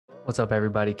What's up,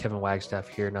 everybody? Kevin Wagstaff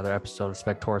here. Another episode of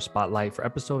Spectora Spotlight. For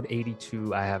episode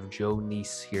 82, I have Joe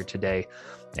Neese here today.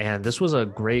 And this was a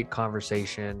great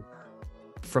conversation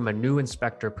from a new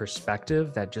inspector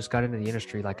perspective that just got into the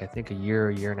industry, like I think a year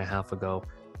and a half ago,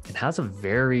 and has a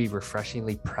very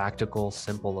refreshingly practical,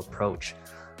 simple approach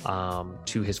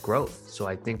to his growth. So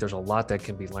I think there's a lot that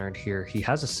can be learned here. He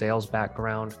has a sales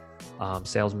background,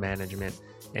 sales management,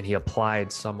 and he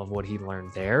applied some of what he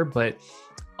learned there. But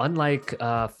unlike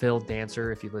Phil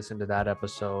Dancer, if you listen to that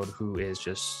episode, who is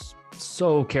just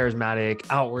so charismatic,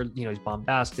 outward, he's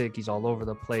bombastic, he's all over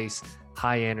the place,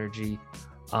 high energy.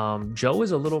 Joe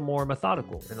is a little more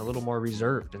methodical and a little more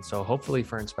reserved. And so hopefully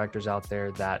for inspectors out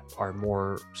there that are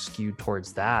more skewed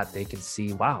towards that, they can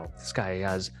see, wow, this guy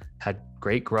has had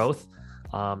great growth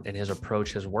and his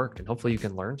approach has worked. And hopefully you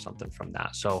can learn something from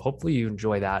that. So hopefully you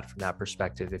enjoy that from that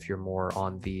perspective if you're more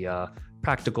on the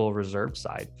practical reserved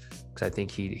side, because I think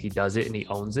he does it and he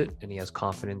owns it and he has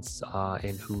confidence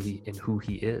in who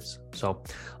he is. So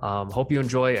hope you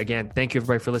enjoy. Again, thank you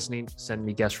everybody for listening. Send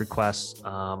me guest requests.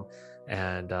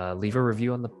 And leave a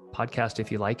review on the podcast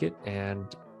if you like it.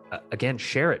 And again,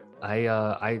 share it.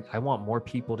 I want more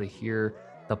people to hear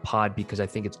the pod because I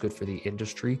think it's good for the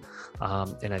industry.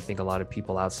 And I think a lot of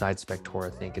people outside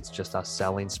Spectora think it's just us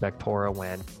selling Spectora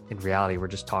when in reality, we're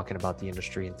just talking about the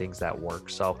industry and things that work.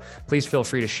 So please feel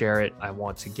free to share it. I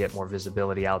want to get more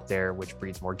visibility out there, which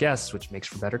breeds more guests, which makes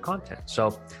for better content. So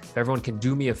if everyone can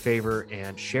do me a favor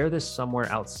and share this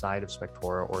somewhere outside of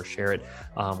Spectora or share it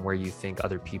where you think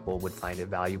other people would find it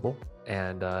valuable.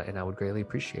 And I would greatly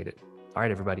appreciate it. All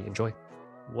right, everybody, enjoy.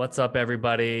 What's up,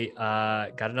 everybody?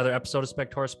 Got another episode of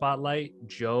Spectora Spotlight.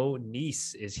 Joe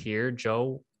Neese is here.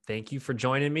 Joe, thank you for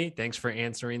joining me. Thanks for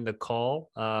answering the call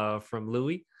from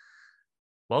Louis.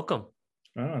 Welcome.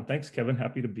 Oh, thanks, Kevin.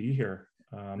 Happy to be here.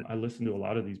 I listen to a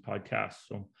lot of these podcasts,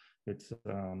 so it's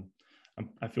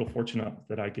I feel fortunate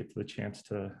that I get the chance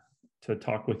to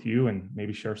talk with you and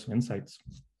maybe share some insights.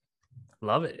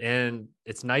 Love it. And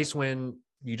it's nice when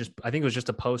I think it was just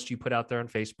a post you put out there on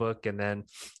Facebook, and then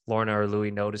Lorna or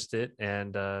Louis noticed it.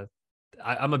 And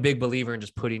I'm a big believer in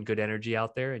just putting good energy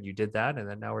out there, and you did that. And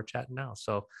then now we're chatting now.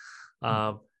 So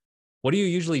what do you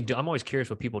usually do? I'm always curious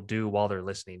what people do while they're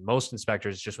listening. Most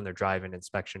inspectors, just when they're driving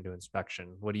inspection to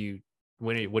inspection. What do you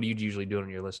usually do when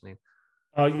you're listening?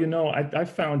 I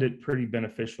found it pretty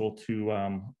beneficial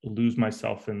to lose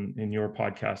myself in your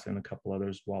podcast and a couple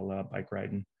others while bike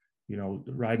riding.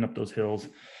 Riding up those hills,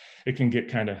 it can get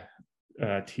kind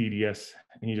of tedious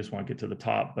and you just want to get to the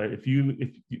top. But if you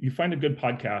find a good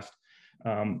podcast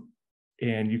and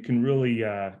you can really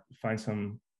find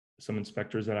some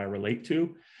inspectors that I relate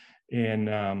to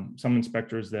and some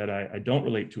inspectors that I don't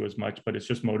relate to as much, but it's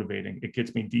just motivating. It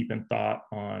gets me deep in thought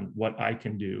on what I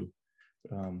can do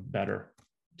better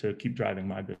to keep driving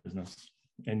my business.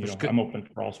 And, I'm open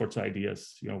for all sorts of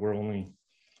ideas. We're only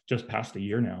just past a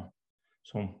year now.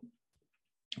 So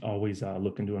always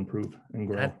looking to improve and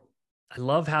grow. I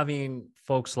love having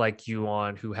folks like you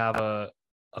on who have a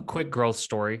quick growth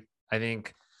story. I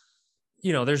think,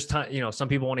 there's time, some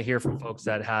people want to hear from folks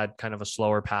that had kind of a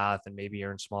slower path and maybe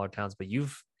you're in smaller towns, but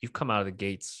you've come out of the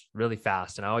gates really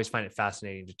fast. And I always find it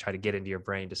fascinating to try to get into your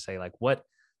brain to say, like, what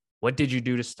did you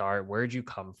do to start? Where did you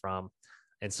come from?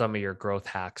 And some of your growth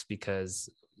hacks, because,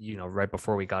 right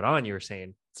before we got on, you were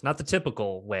saying it's not the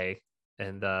typical way.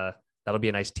 And that'll be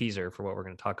a nice teaser for what we're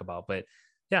going to talk about. But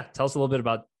yeah, tell us a little bit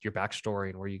about your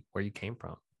backstory and where you came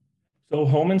from. So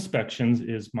home inspections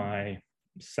is my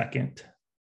second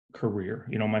career.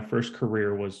 My first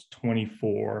career was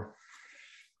 24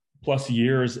 plus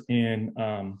years in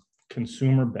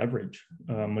consumer beverage.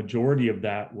 Majority of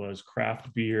that was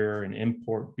craft beer and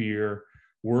import beer,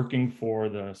 working for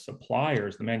the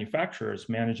suppliers, the manufacturers,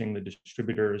 managing the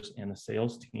distributors and the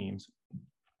sales teams.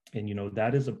 And,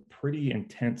 that is a pretty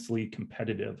intensely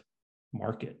competitive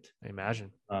market. I imagine.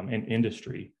 And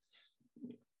industry.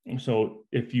 So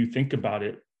if you think about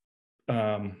it,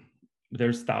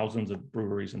 there's thousands of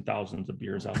breweries and thousands of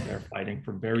beers out there fighting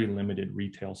for very limited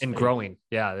retail space. And growing.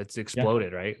 Yeah, it's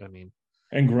exploded, right? I mean.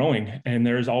 And growing. And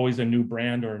there's always a new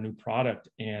brand or a new product.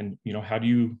 And, how do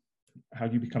you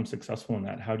become successful in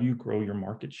that? How do you grow your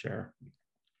market share?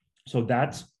 So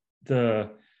that's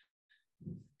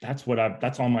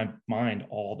on my mind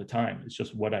all the time. It's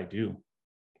just what I do.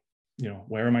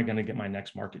 Where am I going to get my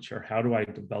next market share? How do I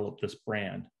develop this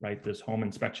brand, right? This home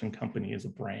inspection company is a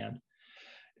brand.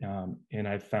 And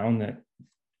I found that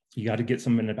you got to get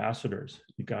some ambassadors.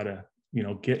 You got to,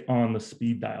 get on the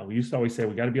speed dial. We used to always say,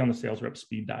 we got to be on the sales rep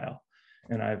speed dial.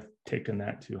 And I've taken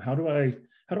that to, how do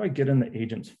I get in the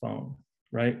agent's phone,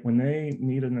 right? When they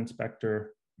need an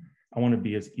inspector, I want to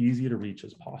be as easy to reach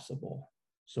as possible.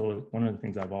 So one of the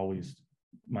things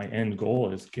my end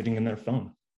goal is getting in their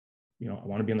phone. I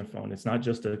want to be on their phone. It's not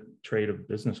just a trade of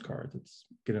business cards. It's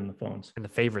get in the phones. And the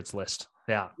favorites list.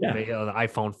 Yeah. Yeah. The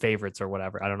iPhone favorites or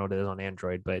whatever. I don't know what it is on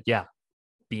Android, but yeah,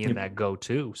 being that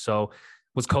go-to. So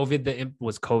was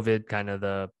COVID kind of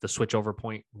the switch over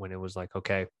point when it was like,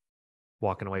 okay,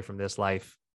 walking away from this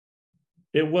life?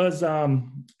 It was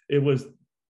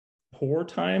poor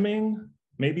timing,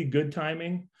 maybe good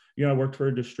timing. I worked for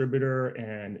a distributor,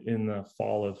 and in the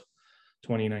fall of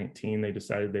 2019, they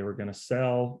decided they were going to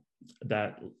sell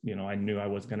that. I knew I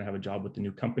was going to have a job with the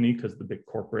new company because the big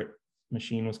corporate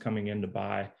machine was coming in to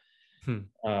buy.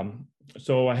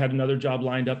 So I had another job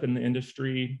lined up in the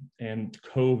industry, and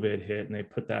COVID hit, and they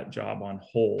put that job on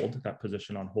hold, that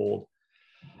position on hold.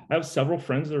 I have several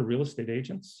friends that are real estate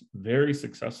agents, very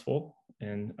successful.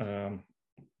 And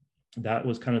that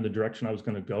was kind of the direction I was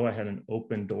going to go. I had an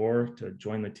open door to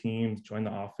join the teams, join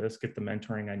the office, get the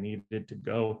mentoring I needed to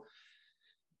go.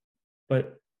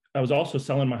 But I was also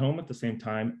selling my home at the same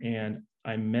time. And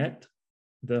I met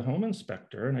the home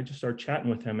inspector, and I just started chatting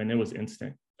with him, and it was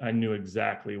instant. I knew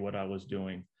exactly what I was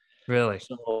doing. Really?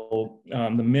 So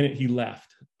the minute he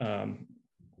left,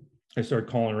 I started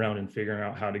calling around and figuring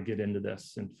out how to get into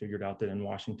this, and figured out that in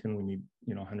Washington, we need,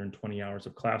 120 hours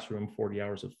of classroom, 40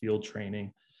 hours of field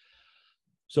training.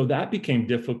 So that became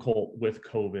difficult with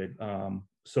COVID.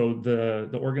 So the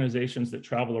organizations that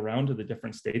travel around to the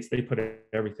different states, they put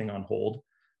everything on hold.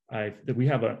 We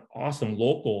have an awesome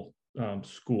local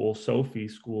school, Sophie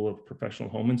School of Professional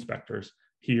Home Inspectors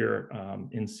here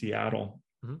in Seattle.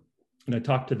 Mm-hmm. And I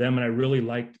talked to them, and I really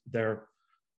liked their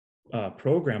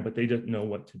program, but they didn't know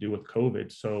what to do with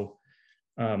COVID. So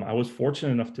I was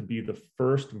fortunate enough to be the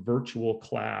first virtual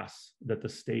class that the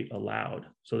state allowed.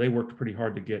 So they worked pretty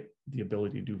hard to get the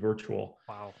ability to do virtual.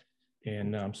 Wow.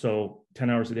 And so 10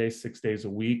 hours a day, 6 days a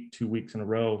week, 2 weeks in a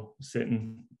row,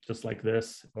 sitting just like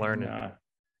this. Learning. And,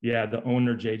 yeah, the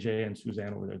owner, JJ and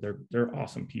Suzanne over there, they're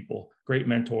awesome people, great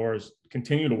mentors,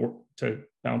 continue to work to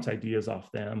bounce ideas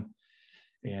off them.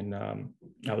 And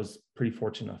I was pretty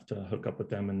fortunate enough to hook up with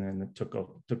them. And then it took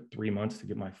 3 months to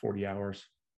get my 40 hours.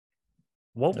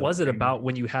 What was it about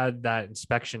when you had that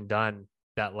inspection done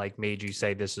that like made you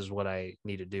say, this is what I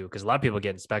need to do? Because a lot of people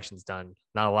get inspections done.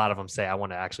 Not a lot of them say, I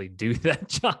want to actually do that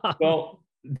job. Well,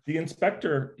 the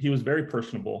inspector, he was very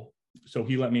personable. So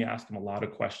he let me ask him a lot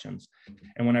of questions.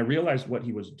 And when I realized what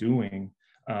he was doing,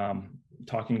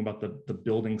 talking about the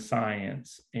building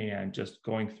science and just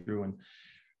going through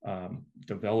and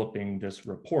developing this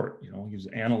report, he was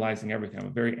analyzing everything. I'm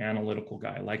a very analytical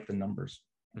guy. I like the numbers.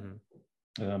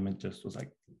 Mm-hmm. It just was like,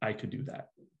 I could do that.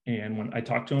 And when I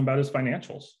talked to him about his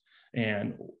financials,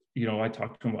 and, I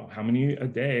talked to him about how many a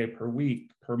day, per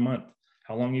week, per month,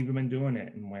 how long have you been doing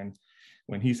it? And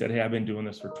when he said, hey, I've been doing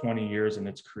this for 20 years and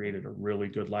it's created a really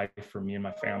good life for me and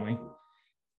my family,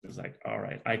 it was like, all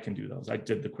right, I can do those. I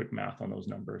did the quick math on those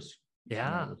numbers.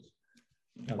 Yeah.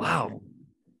 Wow.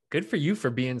 Good for you for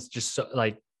being just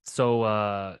so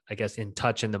I guess in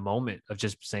touch in the moment of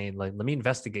just saying like, let me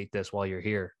investigate this while you're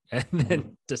here, and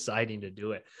then deciding to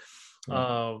do it.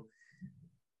 Yeah.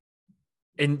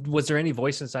 And was there any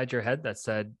voice inside your head that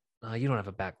said, you don't have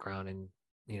a background in,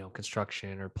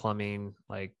 construction or plumbing,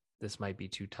 like this might be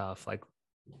too tough? Like,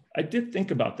 I did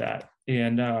think about that.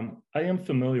 And I am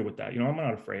familiar with that. I'm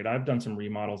not afraid. I've done some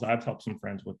remodels. I've helped some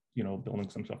friends with, building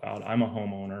some stuff out. I'm a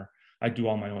homeowner. I do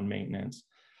all my own maintenance.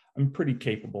 I'm pretty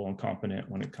capable and competent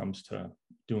when it comes to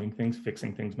doing things,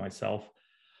 fixing things myself.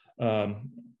 So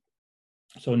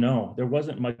no, there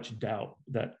wasn't much doubt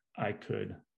that I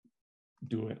could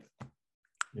do it.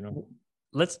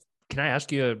 Let's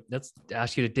ask you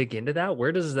to dig into that.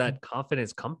 Where does that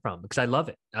confidence come from? Because I love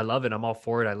it. I'm all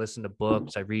for it. I listen to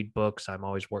books. I read books. I'm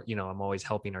always I'm always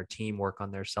helping our team work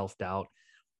on their self-doubt.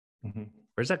 Mm-hmm.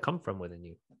 Where's that come from within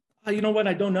you? You know what?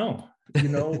 I don't know.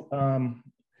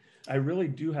 I really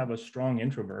do have a strong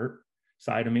introvert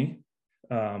side of me,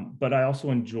 but I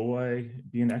also enjoy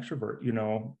being an extrovert.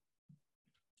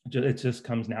 It just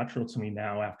comes natural to me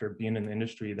now after being in the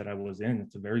industry that I was in.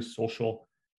 It's a very social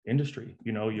industry.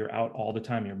 You're out all the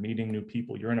time. You're meeting new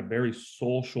people. You're in a very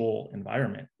social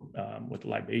environment with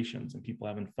libations and people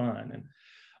having fun.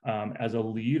 And as a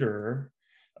leader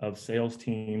of sales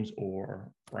teams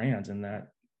or brands in that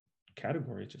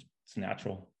category, it's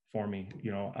natural for me.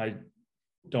 I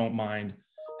don't mind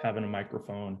having a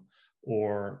microphone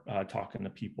or talking to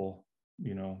people,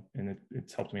 and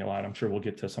it's helped me a lot. I'm sure we'll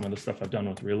get to some of the stuff I've done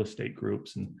with real estate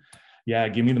groups, and yeah,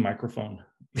 give me the microphone,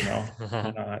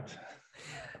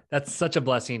 That's such a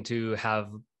blessing to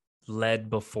have led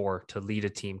before, to lead a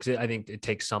team. Because I think it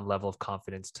takes some level of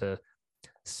confidence to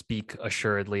speak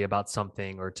assuredly about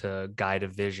something or to guide a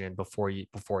vision before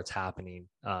it's happening.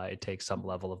 It takes some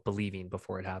level of believing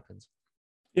before it happens.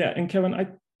 Yeah. And Kevin,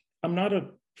 I'm not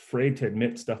afraid to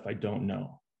admit stuff I don't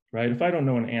know, right? If I don't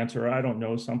know an answer or I don't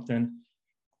know something,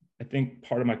 I think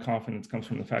part of my confidence comes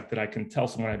from the fact that I can tell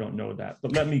someone I don't know that,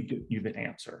 but let me get you the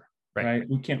answer, right?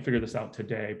 We can't figure this out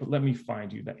today, but let me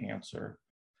find you the answer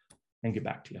and get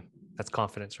back to you. That's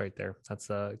confidence right there.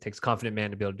 It takes a confident man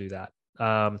to be able to do that.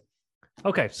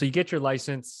 Okay. So you get your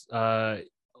license. At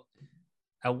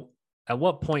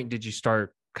what point did you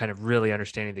start kind of really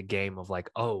understanding the game of like,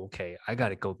 oh, okay, I got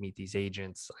to go meet these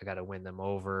agents. I got to win them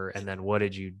over. And then what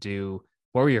did you do?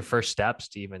 What were your first steps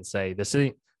to even say, this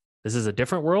is a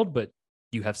different world, but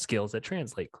you have skills that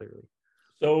translate clearly?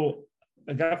 So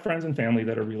I got friends and family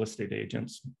that are real estate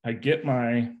agents. I get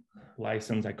my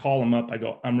license. I call them up. I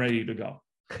go, I'm ready to go.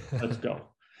 Let's go.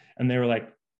 And they were like,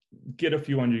 get a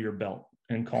few under your belt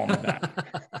and call me back.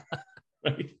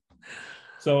 Right?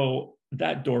 So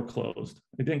that door closed.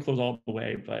 It didn't close all the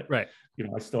way, but right.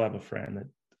 I still have a friend that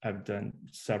I've done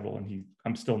several, and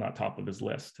I'm still not top of his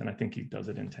list, and I think he does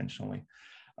it intentionally.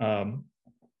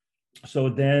 So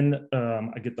then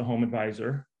I get the home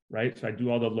advisor, right? So I do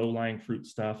all the low-lying fruit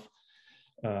stuff.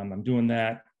 I'm doing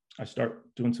that. I start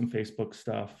doing some Facebook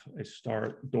stuff. I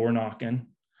start door knocking,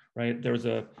 right? There's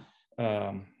I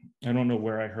don't know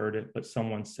where I heard it, but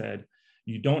someone said,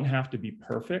 you don't have to be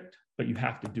perfect, but you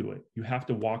have to do it. You have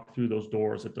to walk through those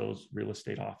doors at those real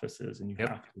estate offices, and you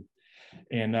have to.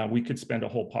 And we could spend a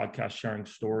whole podcast sharing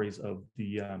stories of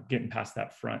the getting past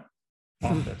that front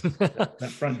office,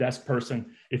 that front desk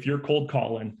person. If you're cold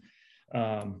calling,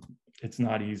 it's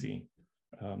not easy.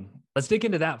 Let's dig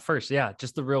into that first. Yeah.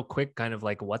 Just the real quick kind of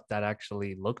like what that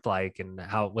actually looked like and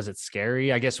how was it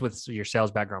scary? I guess with your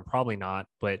sales background, probably not,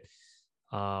 but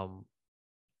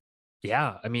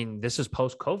yeah, I mean, this is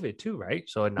post-COVID too, right?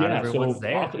 So not everyone's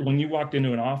there. When you walked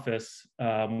into an office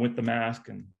with the mask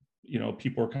and,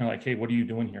 people were kind of like, hey, what are you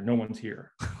doing here? No one's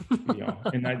here.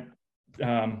 And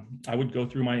I would go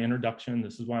through my introduction.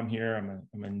 This is why I'm here.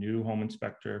 I'm a new home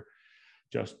inspector,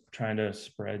 just trying to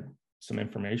spread some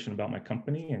information about my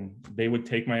company. And they would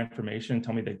take my information,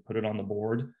 tell me they'd put it on the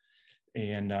board.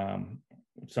 And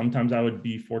sometimes I would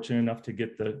be fortunate enough to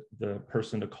get the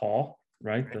person to call,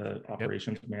 right? The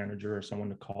operations manager or someone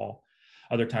to call.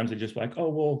 Other times they just like, oh,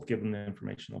 we'll give them the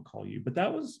information, they'll call you. But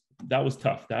that was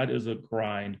tough. That is a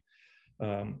grind.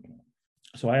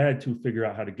 So I had to figure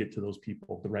out how to get to those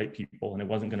people, the right people. And it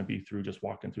wasn't going to be through just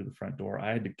walking through the front door.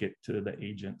 I had to get to the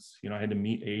agents. I had to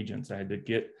meet agents. I had to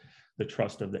get the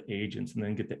trust of the agents and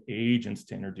then get the agents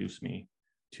to introduce me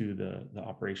to the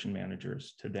operation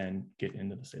managers to then get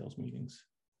into the sales meetings.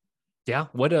 Yeah.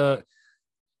 Do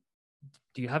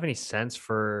you have any sense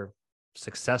for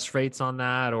success rates on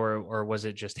that? Or was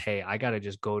it just, hey, I got to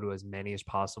just go to as many as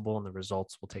possible and the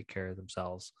results will take care of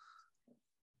themselves?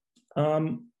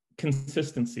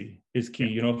 Consistency is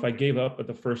key. If I gave up at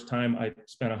the first time, I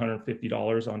spent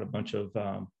 $150 on a bunch of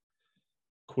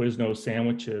Quiznos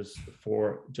sandwiches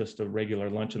for just a regular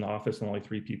lunch in the office and only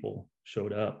 3 people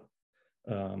showed up.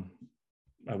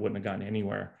 I wouldn't have gotten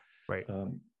anywhere. Right.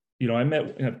 I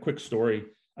met, in a quick story,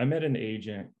 I met an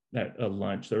agent at a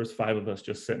lunch. There was 5 of us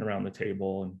just sitting around the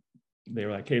table, and they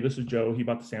were like, hey, this is Joe. He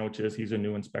bought the sandwiches. He's a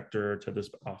new inspector to this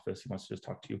office. He wants to just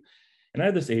talk to you. And I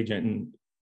had this agent, and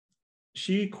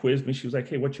she quizzed me. She was like,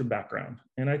 hey, what's your background?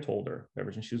 And I told her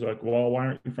everything. She's like, well, why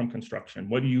aren't you from construction?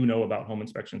 What do you know about home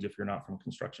inspections if you're not from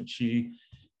construction? She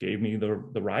gave me the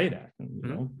riot act,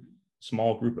 and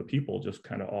small group of people just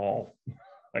kind of all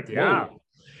like, whoa.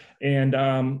 And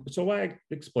so I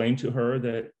explained to her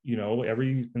that,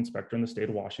 every inspector in the state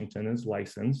of Washington is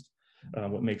licensed.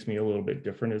 What makes me a little bit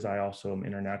different is I also am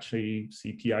internationally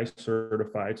CPI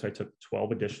certified. So I took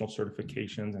 12 additional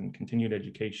certifications and continued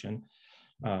education.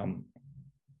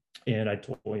 And I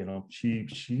told,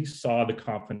 she saw the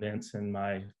confidence in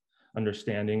my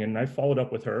understanding, and I followed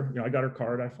up with her. I got her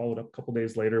card. I followed up a couple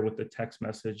days later with the text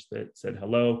message that said,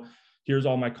 hello, here's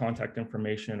all my contact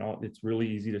information. It's really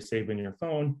easy to save in your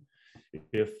phone.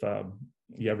 If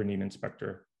you ever need an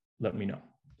inspector, let me know.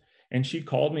 And she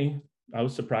called me. I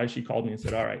was surprised. She called me and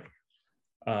said, all right,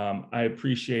 I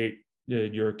appreciate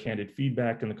your candid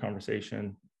feedback in the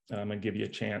conversation. I'm going to give you a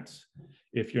chance.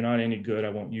 If you're not any good, I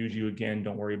won't use you again.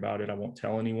 Don't worry about it. I won't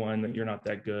tell anyone that you're not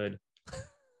that good.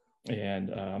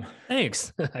 And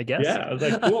thanks, I guess. Yeah, I was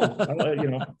like, cool.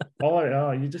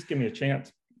 You just give me a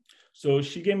chance. So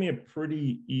she gave me a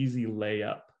pretty easy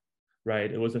layup, right?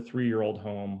 It was a 3-year-old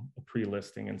home, a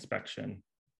pre-listing inspection.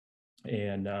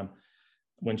 And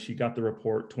when she got the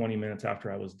report 20 minutes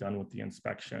after I was done with the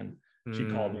inspection, She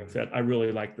called me and said, I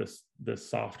really like this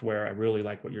software. I really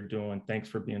like what you're doing. Thanks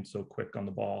for being so quick on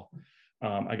the ball.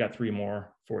 I got 3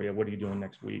 more for you. What are you doing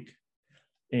next week?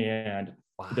 And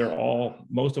Wow.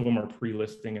 most of them are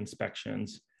pre-listing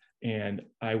inspections. And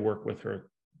I work with her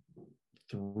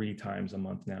 3 times a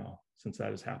month now since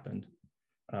that has happened.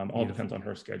 All depends on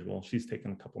her schedule. She's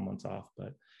taken a couple months off,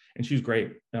 and she's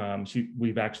great.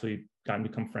 We've actually gotten to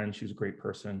become friends. She's a great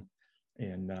person.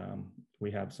 And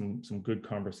we have some good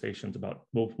conversations about,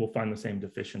 we'll find the same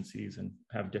deficiencies and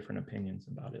have different opinions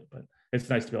about it, but it's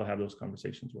nice to be able to have those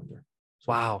conversations with her.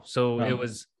 So, wow. So it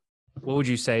was, what would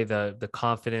you say the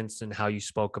confidence and how you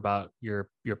spoke about your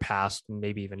past,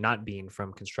 maybe even not being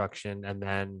from construction, and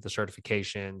then the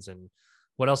certifications, and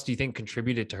what else do you think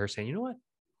contributed to her saying, you know what,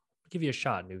 I'll give you a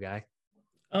shot, new guy?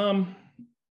 I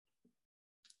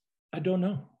don't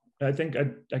know. I think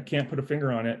I can't put a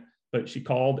finger on it, but she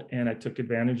called and I took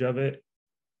advantage of it.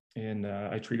 And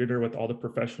I treated her with all the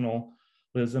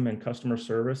professionalism and customer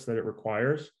service that it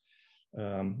requires.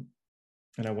 And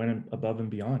I went above and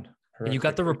beyond. And you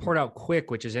got the report out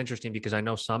quick, which is interesting because I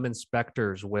know some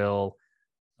inspectors will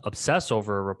obsess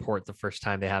over a report the first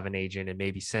time they have an agent and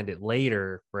maybe send it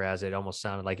later, whereas it almost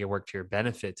sounded like it worked to your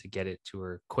benefit to get it to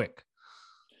her quick.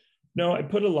 No, I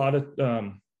put a lot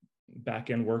of back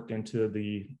end work into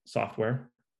the software,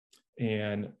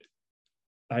 and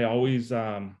I always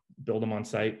build them on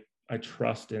site. I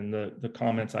trust in the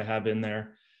comments I have in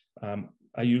there.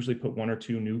 I usually put 1 or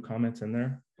 2 new comments in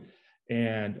there.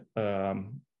 And,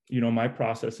 my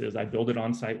process is I build it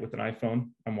on site with an iPhone.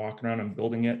 I'm walking around, I'm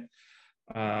building it.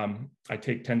 I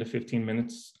take 10 to 15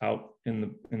 minutes out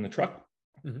in the truck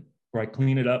where I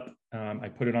clean it up. I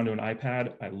put it onto an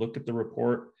iPad. I look at the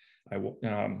report.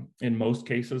 In most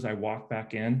cases, I walk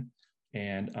back in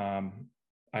and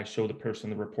I show the person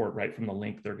the report right from the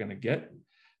link they're going to get.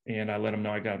 And I let them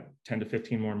know I got 10 to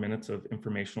 15 more minutes of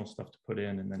informational stuff to put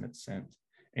in, and then it's sent.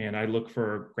 And I look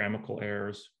for grammatical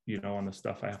errors, on the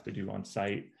stuff I have to do on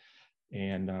site.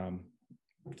 And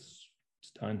it's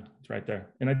done. It's right there.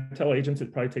 And I tell agents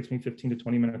it probably takes me 15 to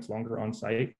 20 minutes longer on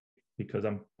site because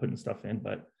I'm putting stuff in,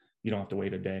 but you don't have to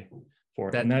wait a day for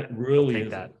it. And that really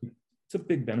is, it's a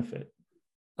big benefit.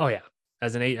 Oh yeah.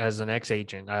 As an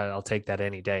ex-agent, I'll take that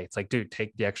any day. It's like, dude,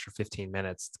 take the extra 15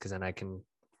 minutes because then I can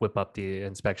whip up the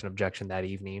inspection objection that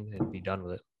evening and be done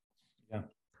with it. Yeah.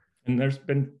 And there's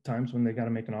been times when they got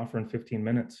to make an offer in 15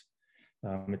 minutes.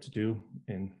 It's due,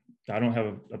 and I don't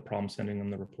have a problem sending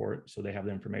them the report. So they have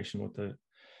the information with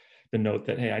the note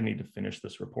that, hey, I need to finish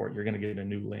this report. You're going to get a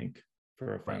new link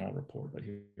for a final report, but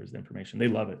here's the information. They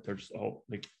love it. They're just,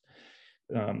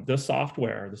 the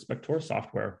software, the Spectora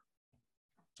software,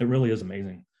 it really is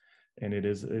amazing. And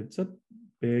it's a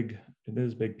big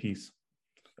piece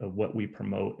of what we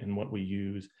promote and what we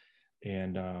use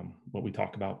and what we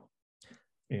talk about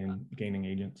in gaining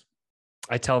agents.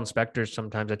 I tell inspectors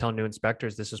sometimes, I tell new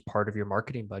inspectors, this is part of your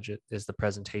marketing budget, is the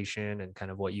presentation and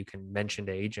kind of what you can mention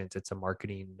to agents. It's a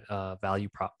marketing value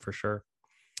prop for sure.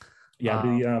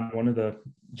 Yeah, one of the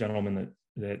gentlemen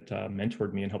that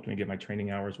mentored me and helped me get my training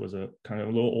hours was a kind of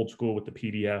a little old school with the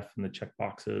PDF and the check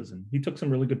boxes. And he took some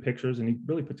really good pictures and he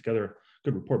really put together a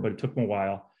good report, but it took him a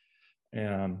while.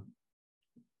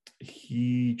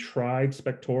 He tried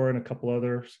Spectora and a couple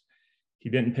others. He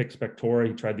didn't pick Spectora.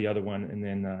 He tried the other one. And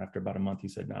then after about a month, he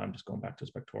said, no, I'm just going back to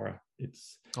Spectora.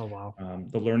 It's, oh, wow.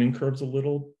 The learning curve's a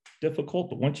little difficult,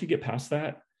 but once you get past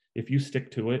that, if you stick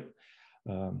to it,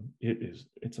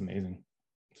 it's amazing.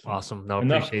 So, awesome. No,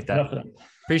 appreciate that.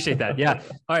 Appreciate that. Yeah.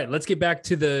 All right. Let's get back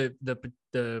to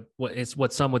the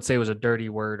what some would say was a dirty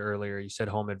word earlier. You said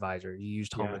home advisor. You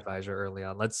used home advisor early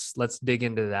on. Let's dig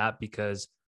into that, because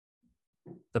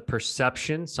the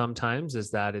perception sometimes is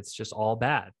that it's just all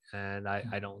bad. And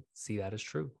I don't see that as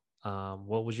true.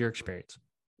 What was your experience?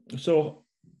 So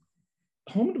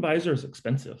home advisor is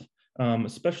expensive,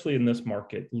 especially in this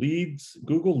market.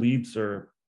 Google leads are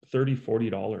 $30,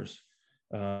 $40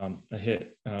 a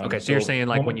hit. Okay. So you're saying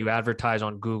like when you advertise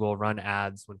on Google, run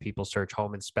ads, when people search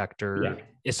home inspector,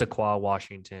 Issaquah,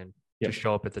 Washington, to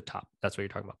show up at the top. That's what you're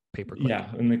talking about. Pay-per-click.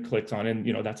 Yeah. And it clicks on it.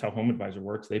 And, that's how home advisor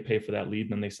works. They pay for that lead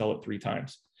and then they sell it 3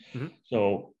 times. Mm-hmm.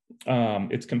 So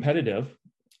it's competitive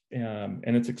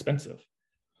and it's expensive.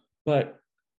 But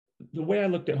the way I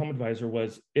looked at home advisor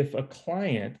was, if a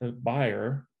client, a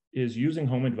buyer, is using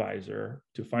home advisor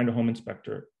to find a home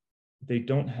inspector, they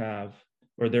don't have,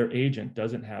 or their agent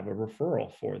doesn't have a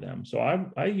referral for them. So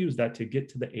I use that to get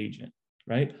to the agent,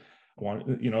 right?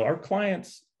 Our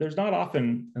clients, there's not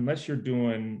often, unless you're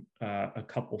doing a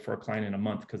couple for a client in a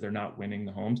month because they're not winning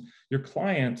the homes, your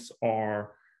clients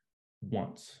are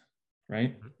once,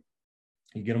 right?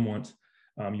 You get them once.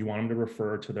 You want them to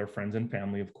refer to their friends and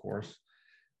family, of course,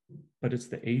 but it's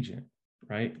the agent,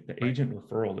 right? The agent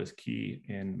referral is key.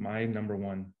 And my number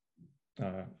one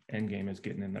end game is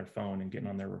getting in their phone and getting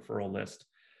on their referral list.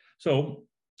 So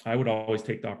I would always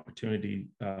take the opportunity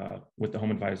with the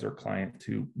Home Advisor client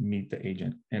to meet the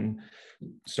agent and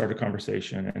start a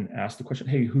conversation and ask the question,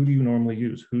 hey, who do you normally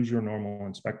use? Who's your normal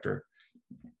inspector?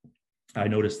 I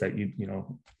noticed that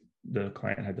the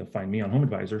client had to find me on Home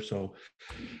Advisor. So,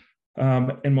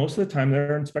 and most of the time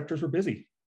their inspectors were busy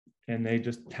and they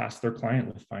just tasked their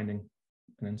client with finding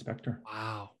an inspector.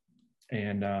 Wow.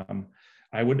 And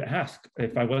I would ask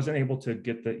if I wasn't able to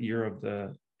get the ear of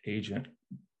the agent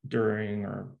during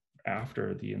or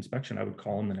after the inspection, I would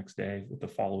call them the next day with a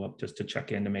follow-up just to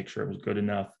check in to make sure it was good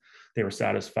enough. They were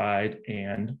satisfied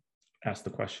and ask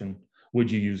the question,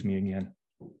 would you use me again?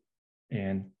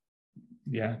 And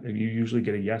yeah, you usually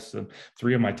get a yes.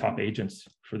 3 of my top agents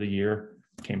for the year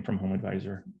came from Home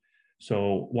Advisor.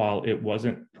 So while it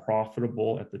wasn't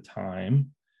profitable at the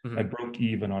time, I broke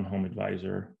even on Home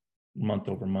Advisor month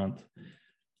over month.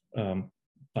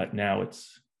 But now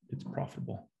it's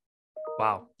profitable.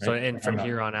 Wow. Right? So, and from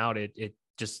here on out, it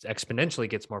just exponentially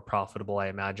gets more profitable, I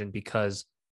imagine, because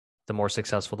the more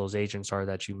successful those agents are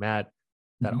that you met,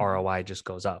 that ROI just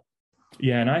goes up.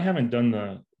 Yeah. And I haven't done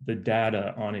the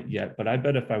data on it yet, but I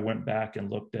bet if I went back and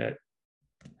looked at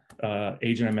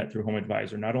agent I met through Home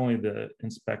Advisor, not only the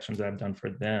inspections that I've done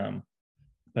for them,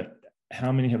 but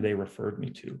how many have they referred me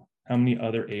to? How many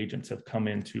other agents have come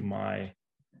into my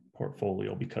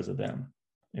portfolio because of them?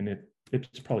 And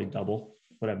it's probably double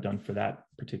what I've done for that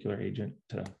particular agent.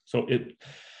 So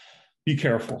be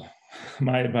careful.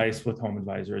 My advice with Home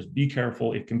Advisor is be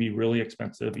careful. It can be really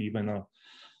expensive, even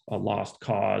a lost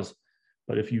cause.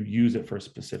 But if you use it for a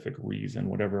specific reason,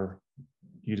 whatever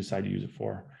you decide to use it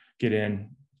for, get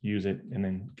in, use it, and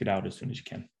then get out as soon as you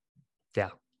can. Yeah.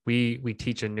 We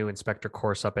teach a new inspector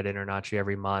course up at InterNACHI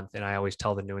every month. And I always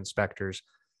tell the new inspectors,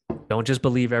 don't just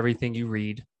believe everything you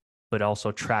read, but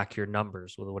also track your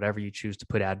numbers with whatever you choose to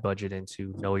put ad budget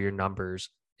into, know your numbers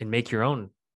and make your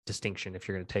own distinction. If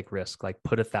you're going to take risk, like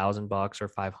put $1,000 or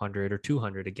 500 or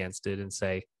 200 against it and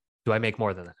say, do I make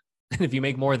more than that? And if you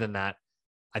make more than that,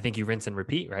 I think you rinse and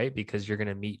repeat, right? Because you're going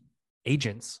to meet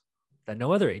agents that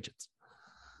know other agents.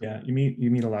 Yeah, you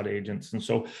meet a lot of agents. And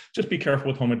so just be careful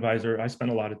with Home Advisor. I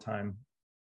spend a lot of time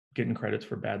getting credits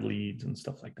for bad leads and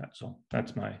stuff like that. So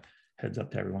that's my heads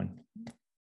up to everyone.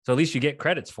 So at least you get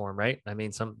credits for them, right? I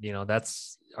mean,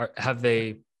 are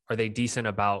they decent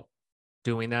about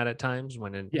doing that at times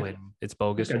when it's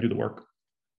bogus? I do the work.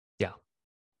 Yeah.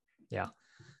 Yeah.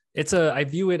 I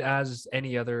view it as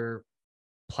any other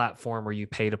platform where you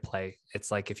pay to play. It's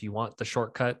like, if you want the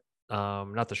shortcut,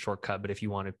 not the shortcut, but if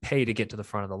you want to pay to get to the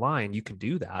front of the line, you can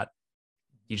do that.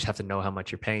 You just have to know how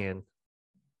much you're paying.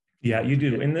 Yeah, you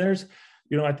do. And there's,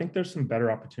 I think there's some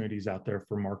better opportunities out there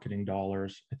for marketing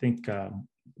dollars. I think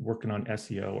working on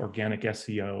SEO, organic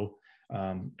SEO,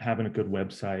 having a good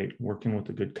website, working with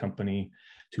a good company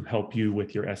to help you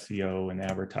with your SEO and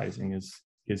advertising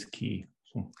is key.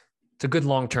 So it's a good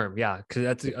long-term. Yeah.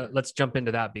 Cause let's jump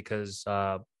into that because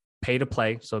pay to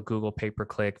play. So Google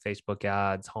pay-per-click, Facebook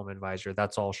ads, Home Advisor,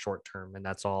 that's all short-term. And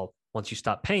that's all, once you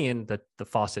stop paying, the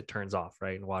faucet turns off,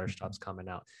 right? And water stops coming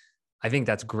out. I think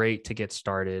that's great to get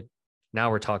started. Now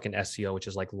we're talking SEO, which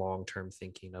is like long-term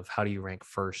thinking of how do you rank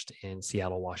first in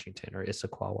Seattle, Washington, or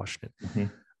Issaquah, Washington. Mm-hmm.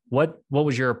 What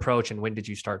was your approach, and when did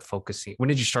you start focusing? When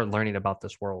did you start learning about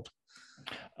this world?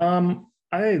 I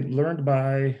learned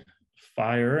by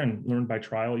fire and learned by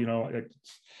trial.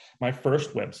 My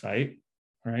first website,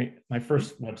 right? My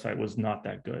first website was not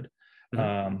that good.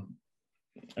 Mm-hmm.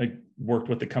 I worked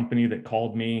with a company that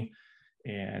called me,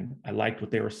 and I liked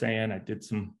what they were saying. I did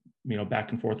some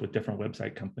back and forth with different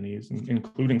website companies,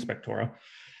 including Spectora.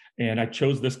 And I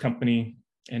chose this company,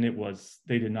 and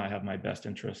they did not have my best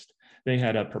interest. They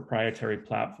had a proprietary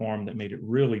platform that made it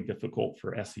really difficult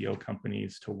for SEO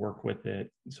companies to work with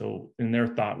it. So, and their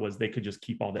thought was they could just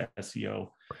keep all the SEO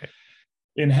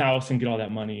in-house and get all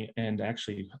that money. And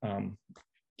actually,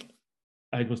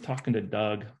 I was talking to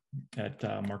Doug at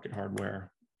Market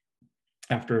Hardware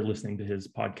after listening to his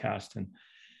podcast, and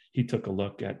he took a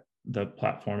look at the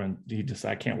platform and he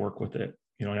decided I can't work with it,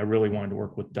 and I really wanted to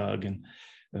work with Doug. And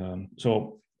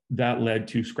so that led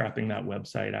to scrapping that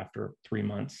website after 3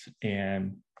 months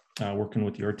and working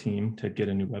with your team to get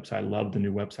a new website. I love the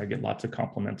new website, I get lots of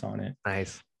compliments on it.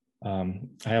 Nice. I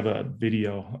have a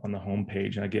video on the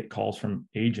homepage, and I get calls from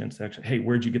agents actually, hey,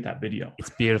 where'd you get that video? It's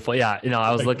beautiful. Yeah.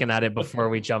 I was looking at it before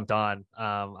we jumped on.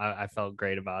 I felt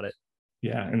great about it.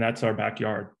 Yeah. And that's our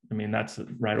backyard. I mean, that's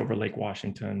right over Lake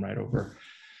Washington, right over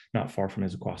not far from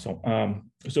Issaquah.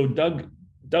 So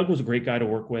Doug was a great guy to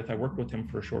work with. I worked with him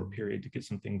for a short period to get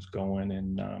some things going.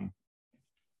 And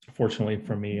fortunately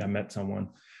for me, I met someone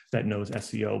that knows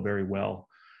SEO very well.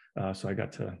 So I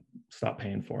got to stop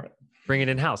paying for it. Bring it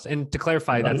in-house. And to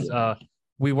clarify, that's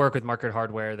we work with Market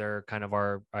Hardware. They're kind of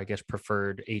our, I guess,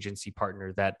 preferred agency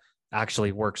partner that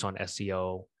actually works on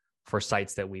SEO for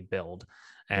sites that we build.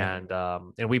 And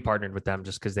we partnered with them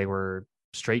just because they were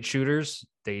straight shooters.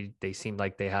 They seemed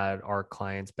like they had our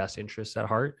clients' best interests at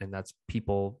heart. And that's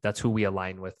who we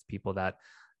align with, people that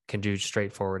can do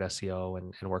straightforward SEO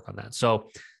and work on that. So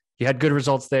you had good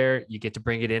results there. You get to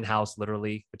bring it in-house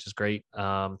literally, which is great.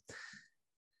 And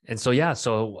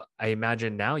so I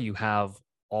imagine now you have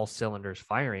all cylinders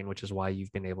firing, which is why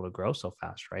you've been able to grow so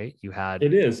fast, right?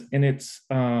 It is. And it's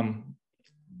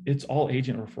all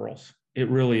agent referrals. It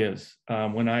really is.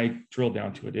 When I drill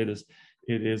down to it, it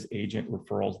is agent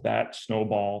referrals. That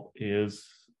snowball is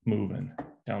moving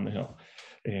down the hill,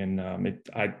 and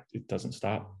it doesn't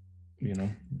stop,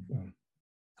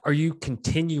 Are you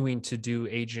continuing to do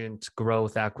agent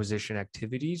growth acquisition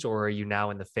activities, or are you now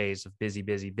in the phase of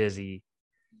busy?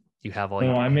 You have all.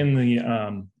 No, I'm in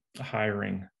the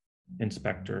hiring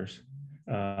inspectors.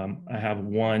 I have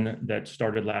one that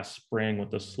started last spring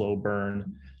with a slow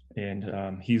burn,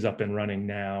 and he's up and running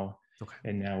now. Okay.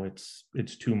 And now it's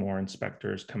 2 more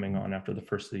inspectors coming on after the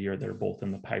first of the year. They're both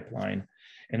in the pipeline,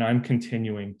 and I'm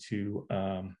continuing to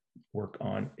work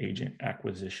on agent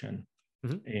acquisition.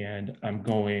 And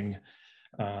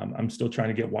I'm still trying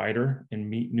to get wider and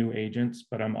meet new agents,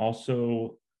 but I'm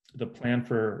also, the plan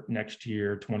for next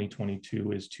year,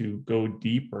 2022, is to go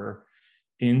deeper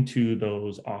into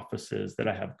those offices that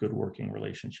I have good working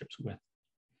relationships with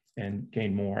and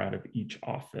gain more out of each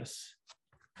office.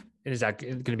 And is that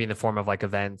going to be in the form of like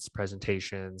events,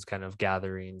 presentations, kind of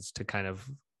gatherings to kind of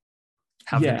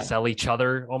have them sell each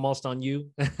other almost on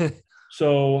you?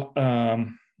 So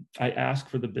I ask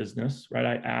for the business, right?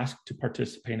 I ask to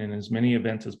participate in as many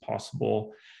events as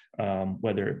possible,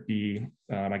 whether it be,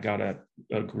 I got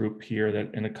a group here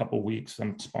that in a couple weeks,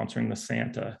 I'm sponsoring the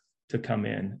Santa to come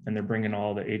in, and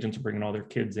the agents are bringing all their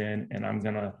kids in, and I'm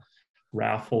going to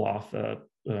raffle off a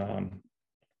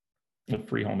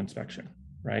free home inspection,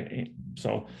 right?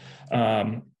 So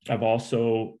I've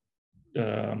also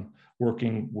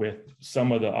working with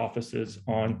some of the offices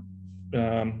on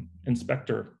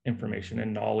inspector information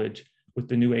and knowledge with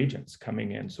the new agents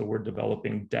coming in. So we're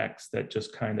developing decks that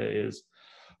just kind of is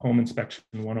home inspection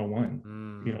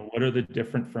 101. What are the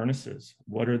different furnaces?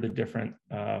 What are the different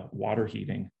water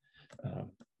heating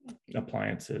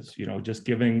appliances? Just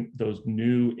giving those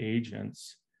new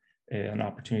agents an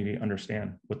opportunity to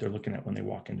understand what they're looking at when they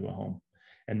walk into a home.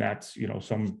 And that's,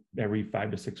 every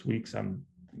 5 to 6 weeks, I'm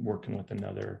working with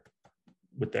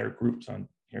their groups on,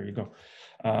 here you go.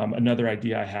 Another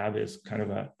idea I have is kind of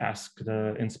a ask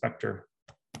the inspector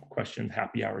question,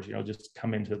 happy hours, just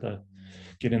come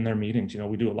get in their meetings.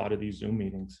 We do a lot of these Zoom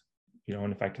meetings,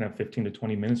 and if I can have 15 to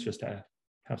 20 minutes just to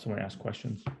have someone ask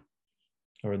questions,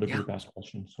 or the group ask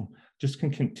questions. So just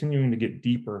continuing to get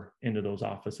deeper into those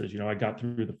offices. I got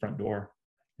through the front door,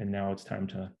 and now it's time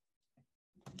to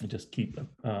just keep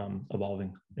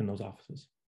evolving in those offices.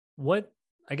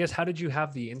 How did you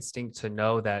have the instinct to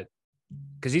know that?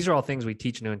 Because these are all things we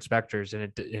teach new inspectors,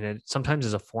 and it sometimes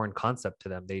is a foreign concept to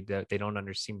them. They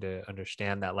don't seem to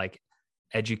understand that like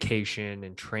education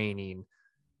and training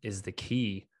is the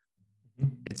key.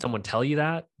 Did someone tell you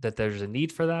that there's a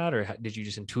need for that, or did you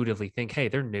just intuitively think, hey,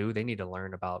 they're new, they need to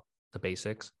learn about the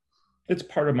basics? It's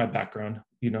part of my background,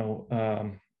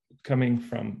 coming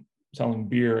from selling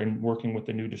beer and working with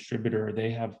a new distributor.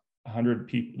 They have 100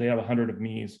 people, they have 100 of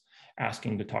me's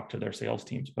asking to talk to their sales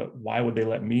teams, but why would they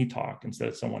let me talk instead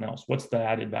of someone else? What's the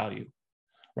added value,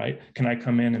 right? Can I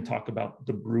come in and talk about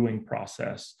the brewing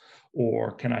process,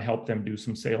 or can I help them do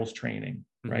some sales training,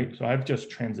 right? So I've just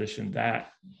transitioned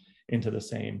that into the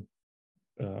same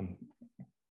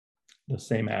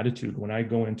attitude. When I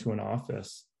go into an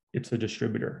office, it's a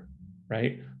distributor,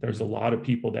 right? There's a lot of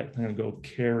people that can go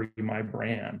carry my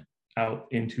brand out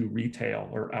into retail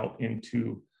or out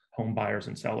into home buyers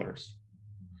and sellers,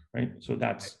 right? So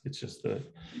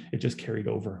it just carried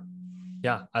over.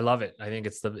 Yeah, I love it. I think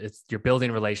you're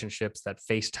building relationships that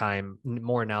FaceTime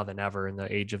more now than ever in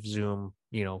the age of Zoom,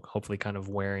 hopefully kind of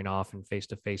wearing off and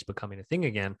face-to-face becoming a thing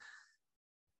again.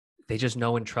 They just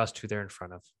know and trust who they're in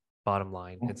front of, bottom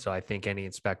line. And so I think any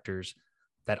inspectors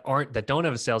that don't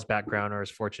have a sales background or as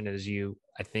fortunate as you,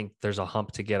 I think there's a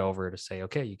hump to get over to say,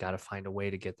 okay, you got to find a way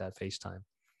to get that FaceTime.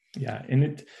 Yeah.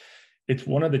 And it's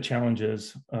one of the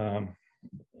challenges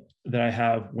that I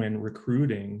have when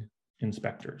recruiting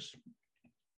inspectors.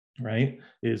 right?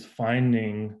 Is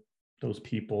finding those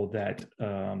people that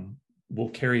will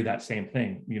carry that same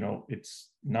thing. It's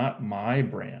not my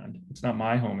brand. It's not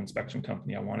my home inspection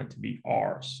company. I want it to be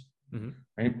ours. Mm-hmm.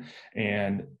 Right.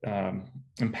 And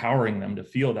empowering them to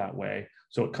feel that way.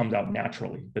 So it comes out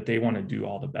naturally that they want to do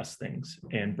all the best things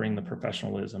and bring the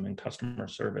professionalism and customer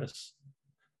service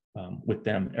with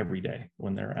them every day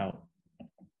when they're out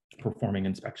performing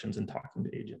inspections and talking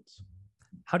to agents.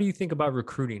 How do you think about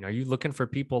recruiting? Are you looking for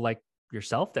people like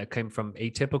yourself that came from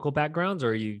atypical backgrounds,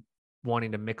 or are you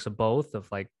wanting to mix of both, of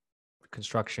like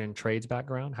construction trades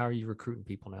background? How are you recruiting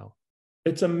people now?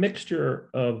 It's a mixture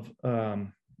of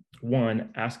one,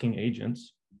 asking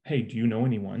agents, hey, do you know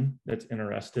anyone that's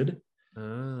interested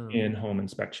in home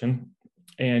inspection?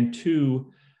 And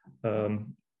two,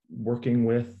 working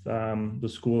with the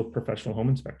School of Professional Home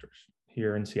Inspectors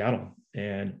here in Seattle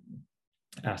and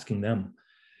asking them,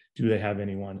 do they have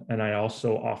anyone? And I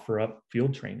also offer up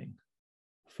field training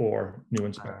for new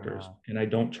inspectors, and I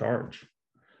don't charge.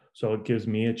 So it gives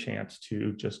me a chance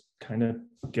to just kind of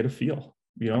get a feel.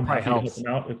 I'm happy to help them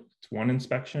out if it's one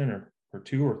inspection or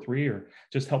two or three, or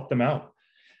just help them out.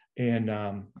 And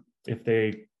if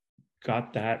they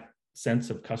got that sense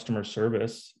of customer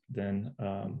service, then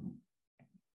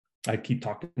I keep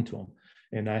talking to them.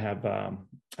 And I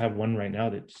have one right now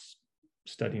that's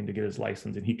studying to get his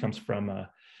license, and he comes from a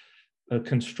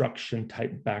construction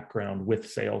type background with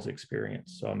sales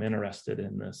experience. So I'm interested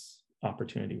in this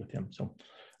opportunity with him. So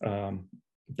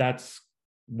that's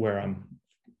where I'm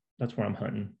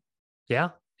hunting. Yeah.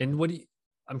 And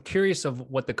I'm curious of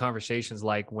what the conversation's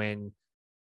like when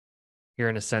you're,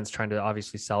 in a sense, trying to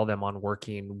obviously sell them on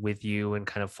working with you and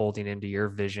kind of folding into your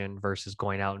vision versus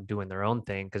going out and doing their own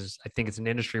thing. Cause I think it's an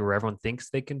industry where everyone thinks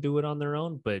they can do it on their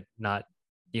own, but not,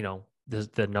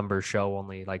 the numbers show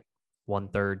only like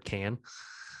 1/3 can.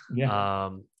 Yeah.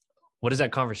 What is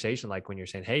that conversation like when you're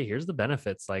saying, hey, here's the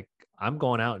benefits? Like, I'm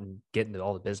going out and getting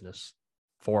all the business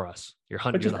for us. You're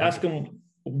hunting. But just ask them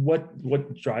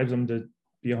what drives them to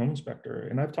be a home inspector.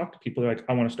 And I've talked to people like,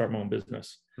 I want to start my own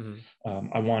business. Mm-hmm.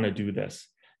 I want to do this.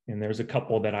 And there's a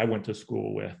couple that I went to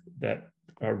school with that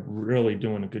are really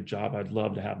doing a good job. I'd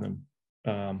love to have them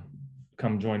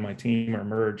come join my team or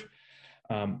merge.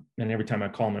 And every time I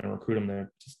call them and recruit them,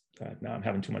 they're just, no, I'm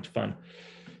having too much fun.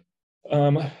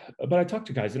 But I talk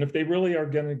to guys, and if they really are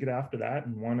going to get after that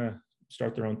and want to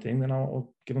start their own thing, then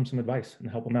I'll give them some advice and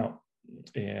help them out.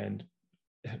 And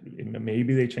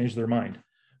maybe they change their mind.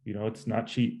 It's not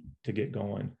cheap to get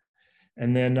going.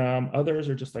 And then others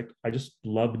are just like, I just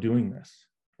love doing this,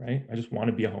 right? I just want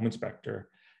to be a home inspector,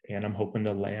 and I'm hoping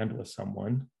to land with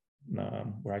someone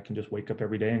where I can just wake up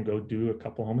every day and go do a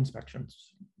couple home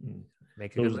inspections.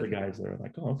 Those are the guys that are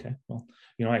like, oh, okay, well,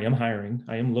 I am hiring.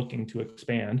 I am looking to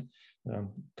expand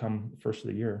come first of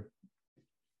the year.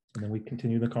 And then we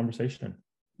continue the conversation.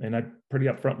 And I'm pretty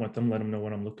upfront with them, let them know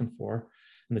what I'm looking for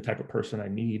and the type of person I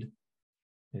need.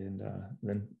 And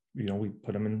then, we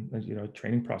put them in, a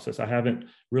training process. I haven't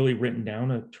really written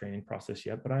down a training process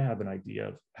yet, but I have an idea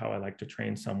of how I like to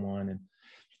train someone and,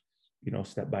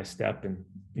 step by step. And,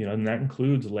 and that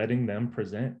includes letting them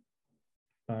present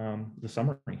the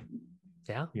summary.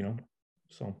 Yeah.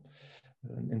 So,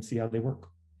 and see how they work.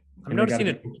 I'm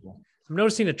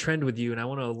noticing a trend with you, and I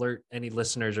want to alert any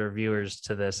listeners or viewers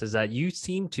to this, is that you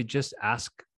seem to just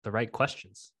ask the right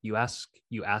questions. You ask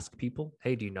people,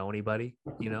 hey, do you know anybody,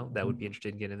 that would be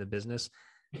interested in getting in the business?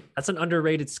 That's an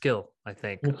underrated skill, I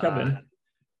think. Well, Kevin,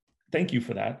 thank you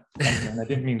for that. And I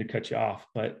didn't mean to cut you off,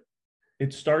 but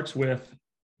it starts with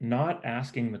not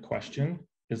asking the question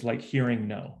is like hearing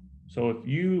no. So if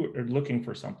you are looking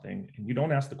for something and you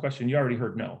don't ask the question, you already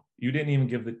heard no. You didn't even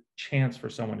give the chance for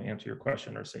someone to answer your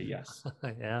question or say yes.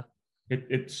 Yeah.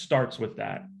 It starts with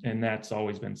that. And that's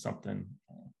always been something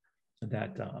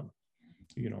that,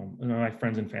 my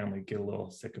friends and family get a little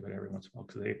sick of it every once in a while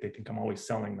because they think I'm always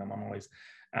selling them. I'm always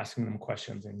asking them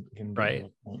questions and right.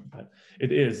 But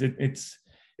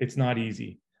it's not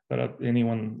easy. But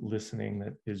anyone listening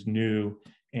that is new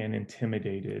and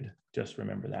intimidated, just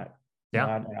remember that. Yeah.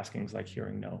 Not asking is like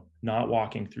hearing no. Not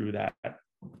walking through that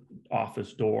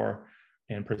office door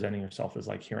and presenting yourself is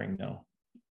like hearing no.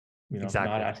 Exactly.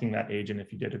 Not asking that agent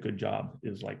if you did a good job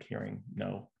is like hearing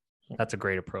no. So. That's a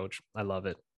great approach. I love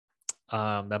it.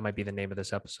 That might be the name of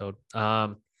this episode.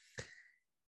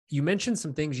 You mentioned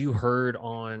some things you heard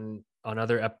on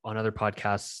other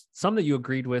podcasts, some that you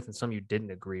agreed with and some you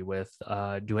didn't agree with.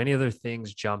 Do any other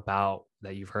things jump out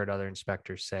that you've heard other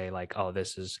inspectors say, like, oh,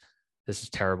 this is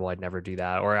terrible, I'd never do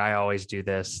that, or I always do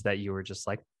this, that you were just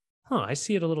like, I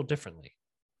see it a little differently?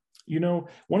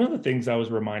 One of the things I was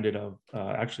reminded of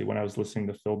actually when I was listening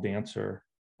to Phil Dancer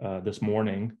this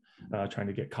morning trying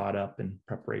to get caught up in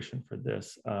preparation for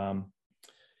this.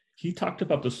 He talked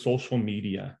about the social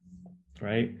media,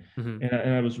 right? Mm-hmm.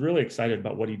 And I was really excited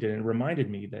about what he did. And it reminded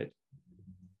me that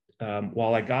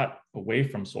while I got away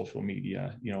from social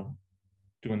media,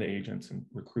 doing the agents and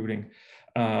recruiting,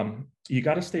 you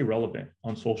got to stay relevant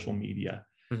on social media.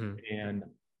 Mm-hmm. And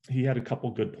he had a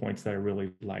couple good points that I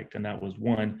really liked. And that was,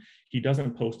 one, he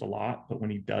doesn't post a lot, but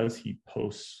when he does, he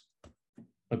posts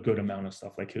a good amount of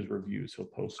stuff, like his reviews. He'll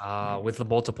post With the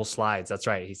multiple slides. That's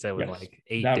right. He said with yes, like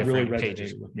 8 that different really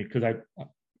pages. resonated with me, because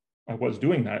I was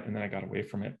doing that and then I got away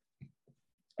from it.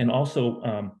 And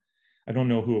also, I don't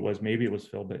know who it was, maybe it was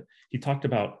Phil, but he talked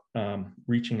about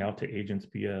reaching out to agents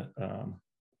via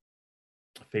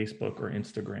Facebook or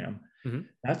Instagram. Mm-hmm.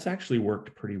 That's actually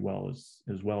worked pretty well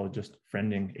as well, just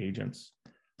friending agents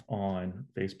on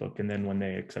Facebook. And then when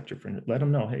they accept your friend, let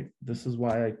them know, hey, this is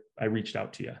why I reached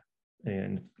out to you.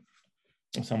 And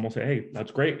some will say, hey,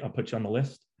 that's great, I'll put you on the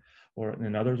list. Or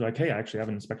and others are like, hey, I actually have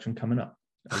an inspection coming up.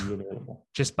 Are you available?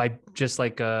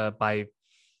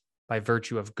 by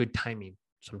virtue of good timing.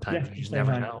 Sometimes you just say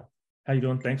never hi. know. How you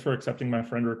doing? Thanks for accepting my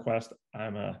friend request.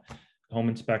 I'm a home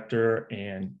inspector,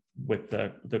 and with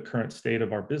the current state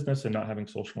of our business and not having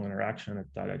social interaction, I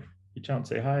thought I'd reach out and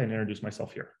say hi and introduce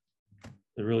myself here.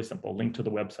 They're really simple. Link to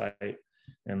the website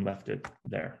and left it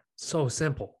there. So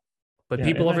simple. But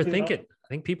people overthink it. I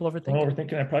think people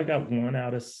overthink it. I probably got 1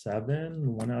 out of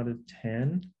 7, 1 out of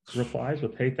 10 replies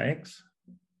with, hey, thanks.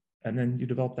 And then you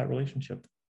develop that relationship.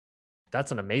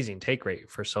 That's an amazing take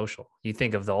rate for social. You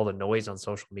think of all the noise on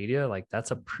social media, like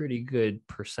that's a pretty good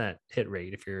 % hit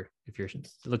rate if you're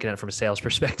looking at it from a sales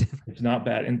perspective. It's not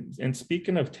bad. And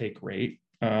speaking of take rate,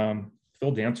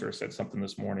 Phil Dancer said something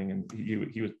this morning, and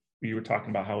we were talking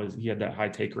about how he had that high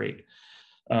take rate.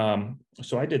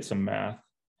 So I did some math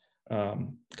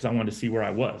because I wanted to see where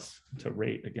I was to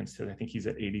rate against it. I think he's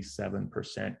at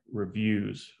 87%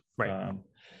 reviews. Right.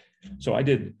 So I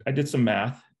did some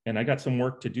math, and I got some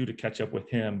work to do to catch up with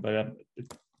him, but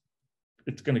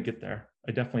it's going to get there.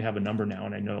 I definitely have a number now,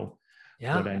 and I know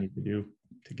what I need to do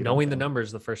to get. Knowing the number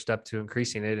is the first step to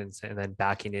increasing it, and then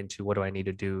backing into what do I need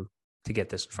to do to get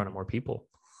this in front of more people.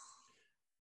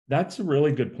 That's a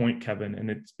really good point, Kevin, and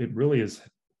it really is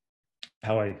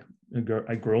how I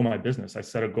grow my business. I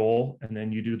set a goal, and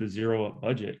then you do the zero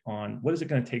budget on what is it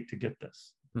going to take to get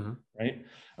this, right?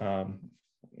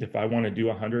 If I want to do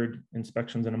 100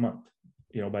 inspections in a month,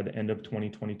 by the end of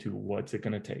 2022, what's it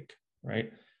going to take,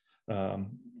 right?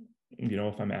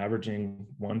 If I'm averaging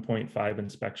 1.5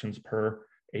 inspections per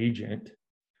agent,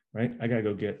 right? I got to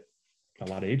go get a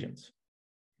lot of agents,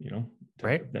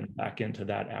 right? Then back into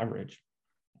that average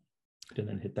and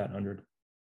then hit that 100.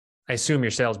 I assume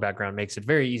your sales background makes it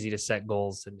very easy to set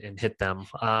goals and hit them.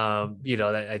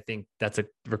 I think that's a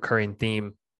recurring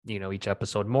theme, each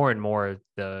episode, more and more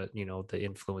the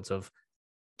influence of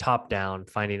top down,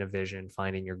 finding a vision,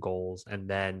 finding your goals, and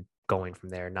then going from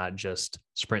there, not just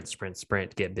sprint,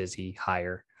 get busy,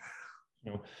 hire.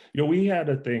 We had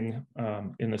a thing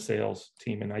in the sales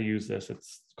team, and I use this.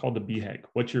 It's called the BHAG.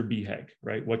 What's your BHAG,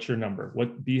 right? What's your number?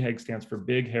 What BHAG stands for?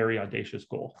 Big, hairy, audacious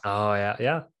goal. Oh,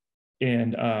 yeah.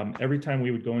 And every time we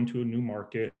would go into a new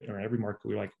market, or every market,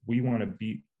 we were like, we want to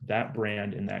beat that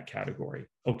brand in that category.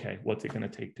 Okay, what's it going to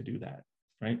take to do that?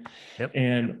 Right. Yep.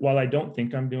 And while I don't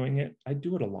think I'm doing it, I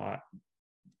do it a lot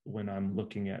when I'm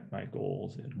looking at my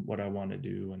goals and what I want to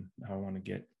do and how I want to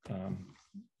get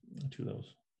to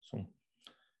those. So,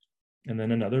 and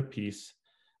then another piece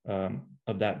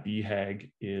of that BHAG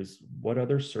is, what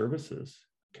other services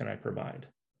can I provide?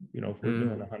 If we're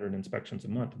doing 100 inspections a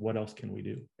month, what else can we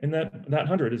do? And that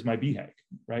 100 is my BHAG,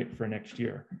 right, for next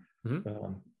year.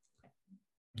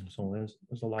 So there's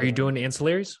a lot. Are you doing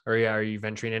ancillaries, or are you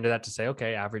venturing into that to say,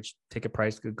 okay, average ticket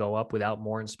price could go up without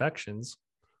more inspections?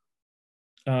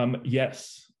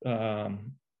 Yes, I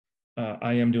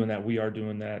am doing that. We are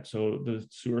doing that. So the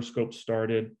sewer scope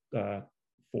started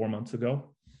 4 months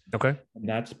ago. Okay. And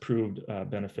that's proved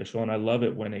beneficial. And I love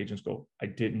it when agents go, I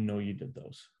didn't know you did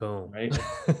those. Boom. Right.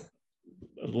 I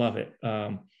love it.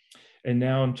 And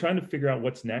now I'm trying to figure out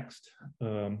what's next.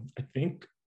 I think,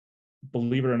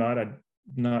 believe it or not, I'm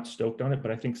not stoked on it,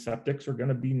 but I think septics are going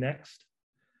to be next.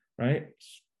 Right.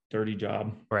 Dirty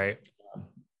job. Right.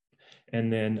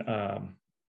 And then,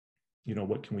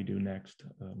 what can we do next?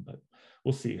 But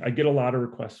we'll see. I get a lot of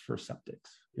requests for septics.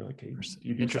 You're like, hey,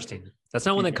 interesting. That's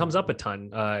not one that comes up a ton,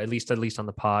 at least on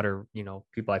the pod, or,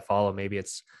 people I follow. Maybe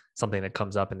it's something that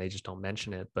comes up and they just don't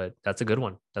mention it, but that's a good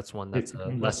one. That's one that's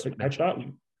less. I thought,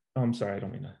 I'm sorry, I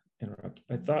don't mean to interrupt.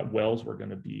 I thought wells were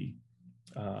going to be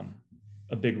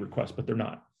a big request, but they're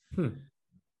not.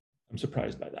 I'm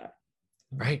surprised by that.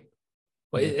 Right.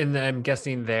 Well, and I'm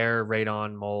guessing their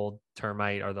radon, mold,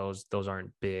 termite are those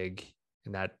aren't big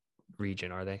in that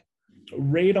region, are they?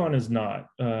 Radon is not.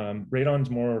 Radon's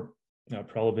more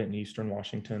prevalent in Eastern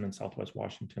Washington and Southwest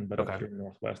Washington, but Okay. up here in the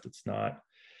Northwest, it's not.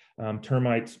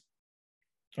 Termites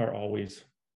are always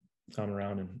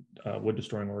around, and wood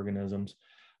destroying organisms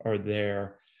are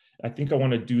there. I think I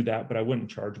want to do that, but I wouldn't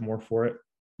charge more for it.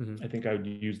 I think I would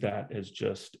use that as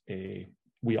just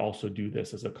we also do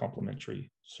this as a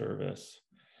complimentary service.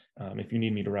 If you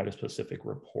need me to write a specific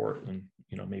report, then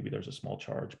maybe there's a small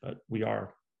charge, but we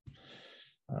are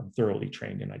thoroughly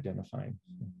trained in identifying.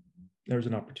 There's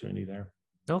an opportunity there.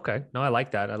 Okay. No, I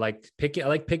like that. I like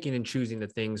picking and choosing the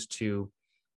things to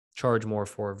charge more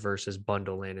for versus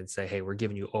bundle in and say, hey, we're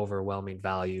giving you overwhelming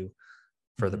value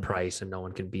for the price, and no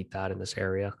one can beat that in this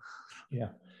area. Yeah.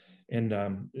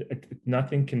 And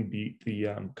nothing can beat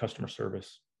the customer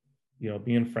service,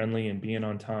 being friendly and being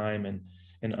on time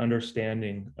and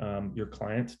understanding your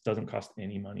client doesn't cost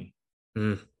any money,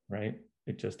 right?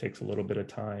 It just takes a little bit of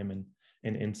time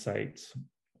and insights.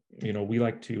 We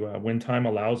like to, when time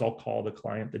allows, I'll call the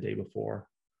client the day before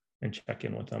and check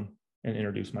in with them and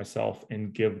introduce myself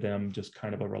and give them just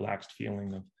kind of a relaxed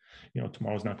feeling of,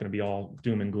 tomorrow's not going to be all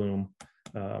doom and gloom,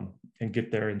 and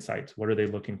get their insights. What are they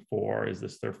looking for? Is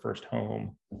this their first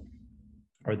home?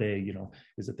 Are they,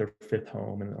 is it their fifth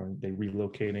home, and are they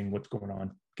relocating? What's going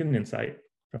on? Get an insight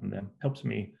from them helps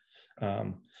me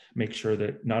make sure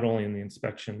that not only in the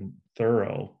inspection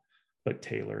thorough, but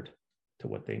tailored to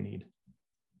what they need.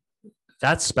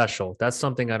 That's special. That's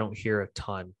something I don't hear a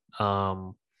ton.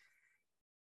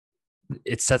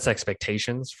 It sets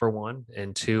expectations for one,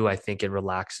 and two, I think it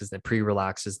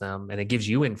pre-relaxes them, and it gives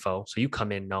you info. So you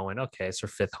come in knowing, okay, it's their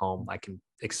fifth home. I can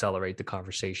accelerate the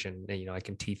conversation, and I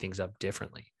can tee things up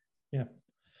differently. Yeah,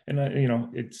 and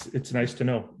it's nice to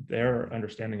know their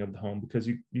understanding of the home, because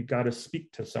you got to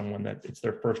speak to someone that it's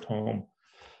their first home,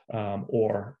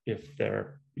 or if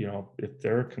they're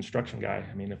a construction guy.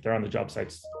 I mean, if they're on the job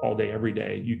sites all day every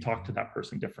day, you talk to that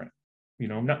person different.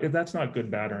 If that's not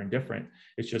good, bad, or indifferent,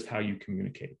 it's just how you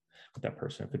communicate with that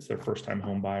person. If it's their first time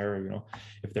home buyer,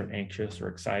 if they're anxious or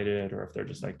excited, or if they're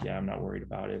just like, yeah, I'm not worried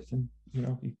about it, then,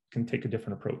 you can take a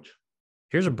different approach.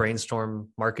 Here's a brainstorm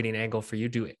marketing angle for you.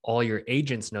 Do all your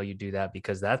agents know you do that?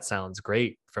 Because that sounds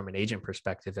great from an agent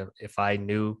perspective. If I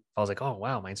was like, oh,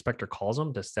 wow, my inspector calls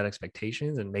them to set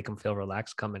expectations and make them feel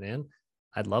relaxed coming in,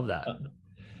 I'd love that.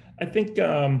 I think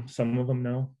some of them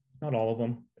know. Not all of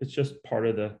them. It's just part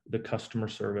of the customer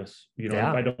service. If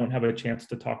I don't have a chance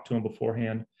to talk to them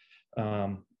beforehand,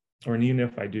 or even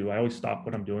if I do, I always stop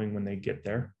what I'm doing when they get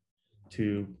there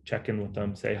to check in with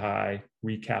them, say hi,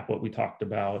 recap what we talked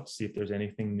about, see if there's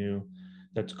anything new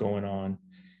that's going on,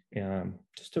 and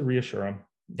just to reassure them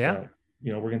that,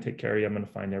 we're going to take care of you. I'm going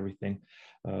to find everything.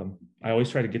 I always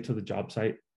try to get to the job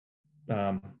site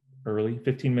early,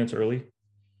 15 minutes early.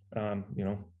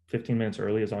 15 minutes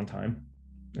early is on time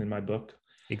in my book.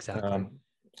 Exactly.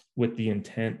 With the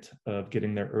intent of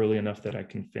getting there early enough that I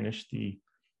can finish the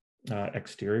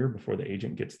exterior before the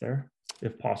agent gets there,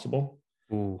 if possible.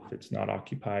 Ooh. If it's not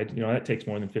occupied, that takes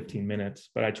more than 15 minutes,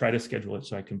 but I try to schedule it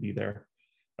so I can be there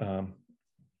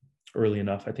early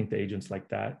enough. I think the agents like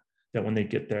that when they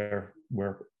get there,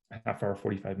 we're half hour,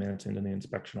 45 minutes into the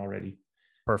inspection already.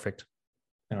 Perfect.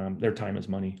 Their time is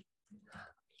money.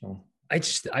 So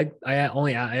I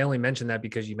only mentioned that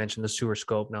because you mentioned the sewer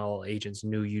scope. Now all agents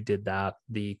knew you did that.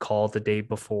 The call the day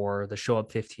before, the show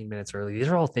up 15 minutes early. These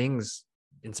are all things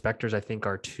inspectors, I think,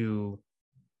 are too,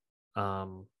 I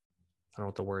don't know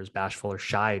what the word is, bashful or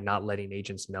shy, not letting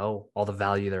agents know all the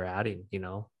value they're adding,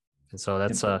 And so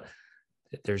that's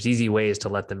there's easy ways to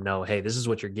let them know, hey, this is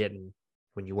what you're getting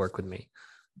when you work with me.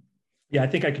 Yeah, I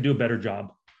think I could do a better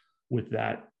job with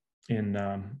that in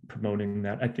promoting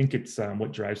that. I think it's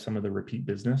what drives some of the repeat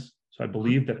business. So I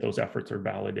believe that those efforts are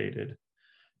validated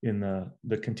in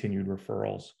the continued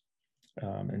referrals,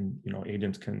 and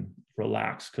agents can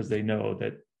relax because they know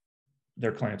that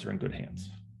their clients are in good hands.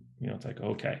 It's like,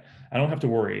 okay, I don't have to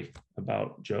worry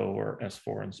about Joe or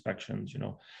S4 inspections.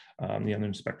 The other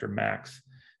inspector, Max,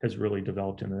 has really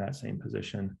developed into that same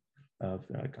position of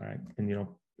like, all right, and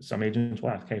some agents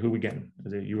will ask, hey, who are we getting?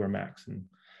 Is it you or Max? And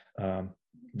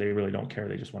they really don't care.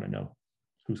 They just want to know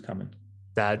who's coming.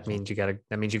 That means you got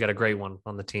a great one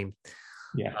on the team.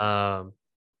 Yeah.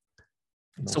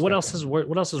 So what else has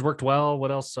worked well? What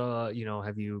else, what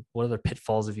other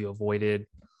pitfalls have you avoided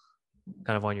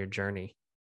kind of on your journey?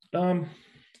 I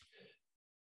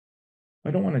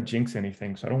don't want to jinx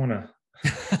anything, so I don't want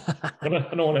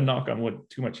to knock on wood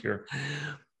too much here.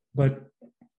 But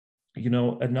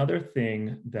another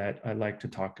thing that I like to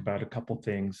talk about, a couple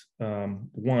things.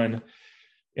 One,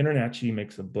 InterNACHI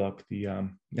makes a book, the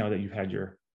now that you've had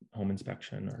your home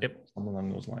inspection or Yep. something along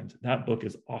those lines. That book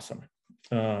is awesome.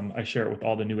 I share it with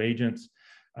all the new agents.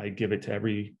 I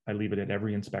leave it at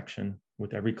every inspection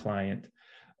with every client.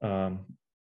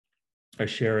 I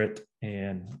share it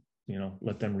and,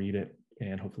 let them read it,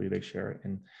 and hopefully they share it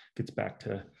and gets back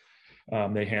to,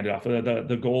 they hand it off.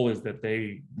 The goal is that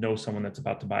they know someone that's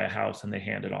about to buy a house and they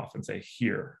hand it off and say,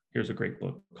 here's a great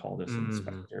book, call this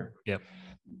inspector. Yep.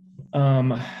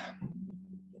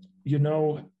 You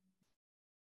know,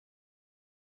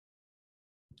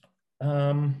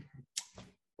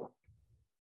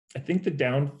 I think the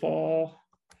downfall,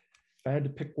 if I had to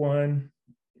pick one,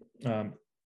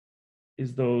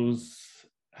 is those,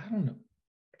 I don't know.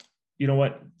 You know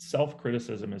what?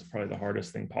 Self-criticism is probably the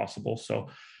hardest thing possible. So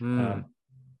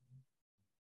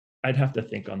I'd have to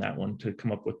think on that one to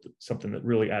come up with something that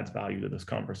really adds value to this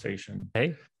conversation.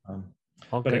 Hey,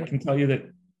 but I can tell you that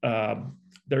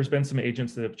there's been some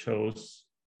agents that have chose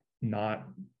not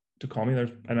to call me.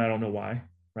 And I don't know why,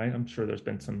 right? I'm sure there's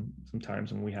been some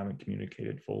times when we haven't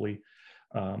communicated fully,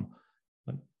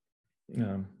 but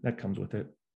that comes with it.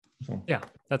 So yeah,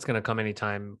 that's going to come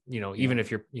anytime, even if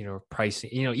you're,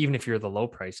 pricing, even if you're the low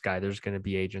price guy, there's going to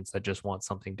be agents that just want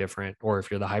something different, or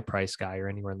if you're the high price guy or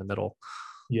anywhere in the middle.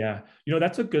 Yeah.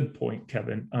 That's a good point,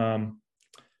 Kevin.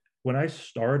 When I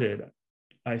started,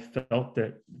 I felt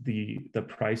that the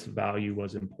price value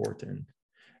was important,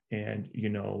 and,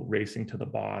 racing to the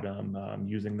bottom,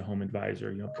 using the home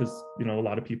advisor, because, a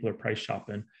lot of people are price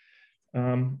shopping.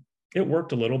 It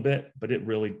worked a little bit, but it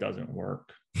really doesn't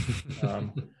work.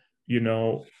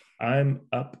 I'm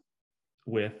up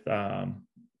with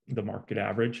the market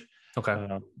average. Okay.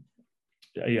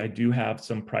 I do have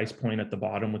some price point at the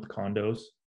bottom with condos.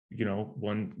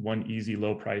 One easy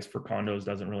low price for condos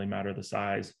doesn't really matter the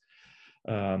size.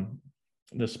 The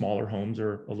smaller homes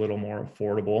are a little more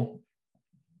affordable,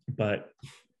 but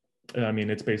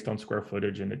it's based on square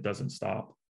footage and it doesn't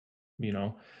stop. We've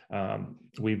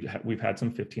had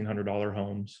some $1,500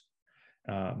 homes.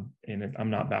 And I'm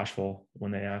not bashful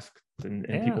when they ask, and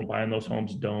people buying those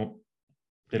homes don't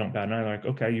bat an eye. They're like,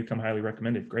 okay, you come highly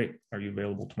recommended. Great. Are you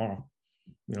available tomorrow?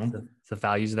 The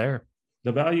value's there.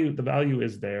 The value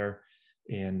is there.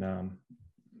 And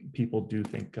people do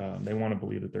think they want to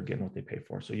believe that they're getting what they pay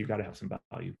for. So you got to have some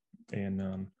value.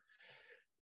 And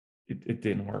it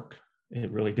didn't work. It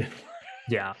really didn't work.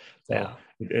 Yeah. So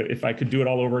if I could do it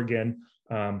all over again,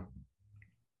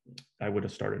 I would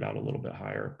have started out a little bit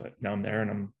higher, but now I'm there,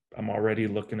 and I'm already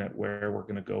looking at where we're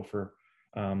going to go for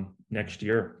next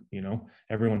year.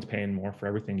 Everyone's paying more for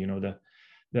everything.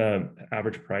 The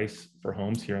average price for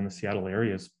homes here in the Seattle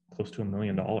area is close to $1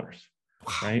 million,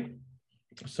 right?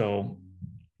 So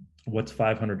what's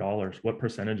 $500? What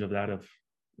percentage of that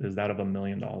is that of $1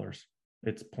 million?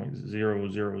 It's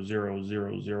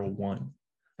 0.00001,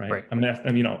 right?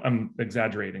 I'm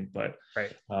exaggerating, but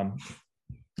right.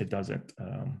 It doesn't.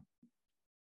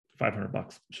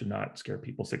 $500 should not scare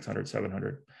people. 600,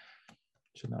 700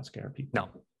 should not scare people. No.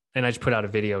 And I just put out a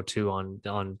video too on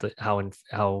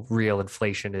how real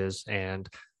inflation is, and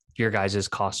your guys'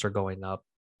 costs are going up.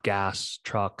 Gas,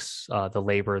 trucks, the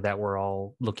labor that we're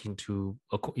all looking to,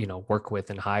 work with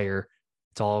and hire,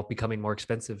 it's all becoming more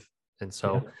expensive. And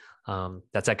so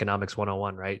that's economics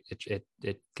 101, right? It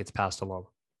gets passed along.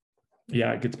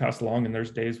 Yeah, it gets passed along. And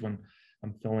there's days when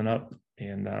I'm filling up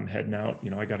and I'm heading out.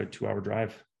 I got a 2-hour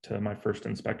drive to my first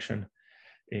inspection,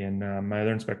 and my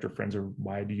other inspector friends are,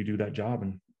 why do you do that job?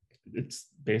 And it's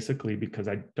basically because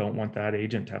I don't want that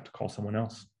agent to have to call someone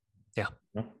else. Yeah.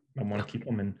 I want to keep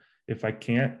them. And if I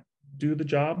can't do the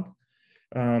job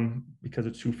because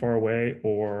it's too far away,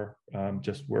 or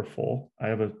just we're full, I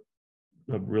have a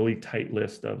really tight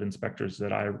list of inspectors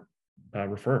that I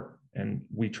refer, and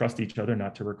we trust each other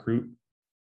not to recruit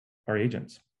our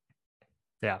agents.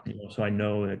 Yeah. So I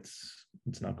know it's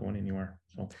not going anywhere.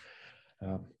 So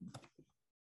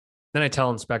then I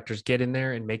tell inspectors, get in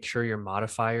there and make sure your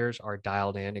modifiers are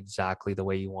dialed in exactly the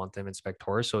way you want them,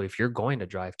 inspectors. So if you're going to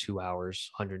drive 2 hours,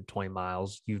 120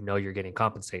 miles, you're getting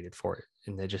compensated for it.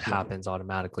 And it just happens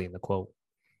automatically in the quote.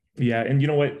 Yeah. And you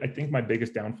know what? I think my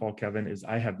biggest downfall, Kevin, is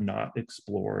I have not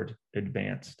explored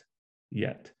advanced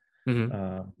yet.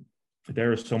 Mm-hmm.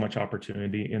 There is so much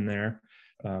opportunity in there.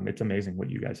 It's amazing what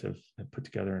you guys have put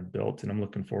together and built, and I'm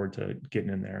looking forward to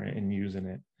getting in there and using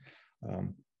it.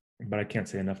 But I can't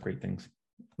say enough great things.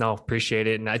 No, appreciate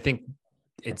it. And I think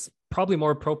it's probably more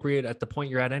appropriate at the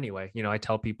point you're at anyway. I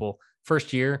tell people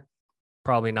first year,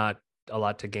 probably not a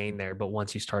lot to gain there, but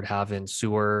once you start having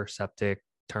sewer, septic,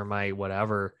 termite,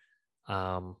 whatever,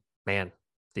 man,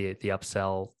 the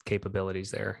upsell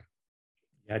capabilities there.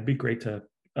 Yeah, it'd be great to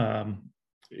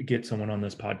get someone on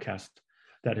this podcast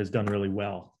that has done really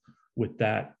well with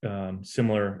that,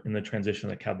 similar in the transition,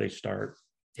 like how they start.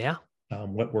 Yeah.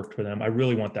 What worked for them. I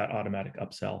really want that automatic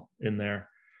upsell in there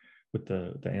with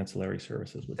the ancillary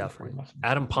services. Definitely. Awesome.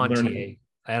 Adam Pontier.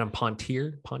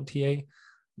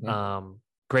 Yeah.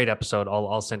 Great episode.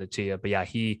 I'll send it to you. But yeah,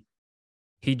 he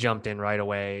jumped in right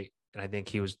away. And I think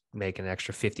he was making an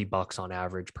extra $50 on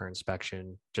average per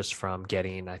inspection just from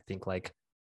getting, I think, like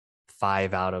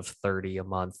 5 out of 30 a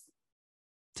month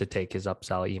to take his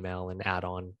upsell email and add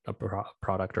on a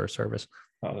product or a service.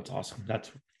 Oh, that's awesome.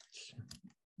 That's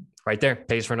right there.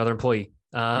 Pays for another employee.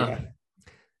 Yeah.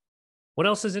 What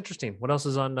else is interesting? What else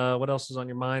is on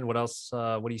your mind? What else,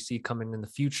 what do you see coming in the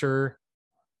future?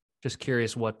 Just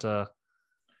curious what,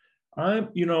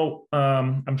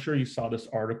 I'm sure you saw this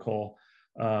article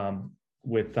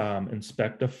with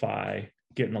Inspectify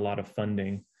getting a lot of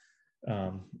funding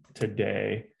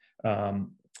today.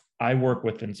 I work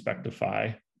with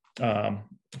Inspectify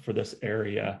for this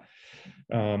area.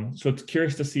 So it's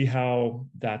curious to see how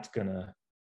that's going to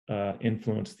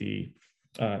influence the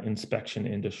inspection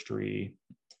industry.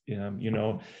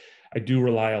 I do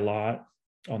rely a lot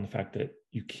on the fact that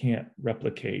you can't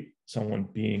replicate someone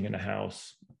being in a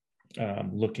house,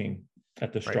 looking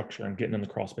at the structure and getting in the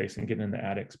crawl space and getting in the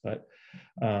attics. But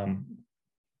I'm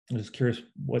just curious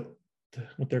what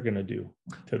they're going to do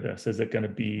to this. Is it going to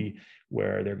be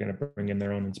where they're going to bring in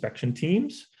their own inspection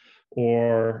teams,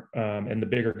 or and the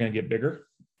big are going to get bigger,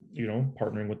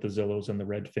 partnering with the Zillows and the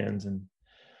Redfins and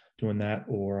doing that,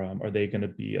 or are they going to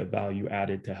be a value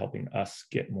added to helping us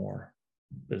get more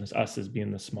business, us as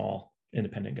being the small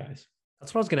independent guys?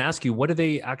 That's what I was going to ask you. What do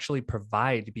they actually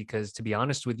provide? Because to be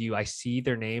honest with you, I see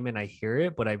their name and I hear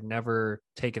it, but I've never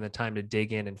taken the time to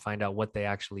dig in and find out what they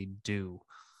actually do.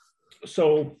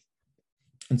 So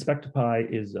Inspectify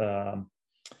is,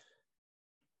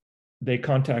 they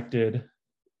contacted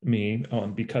me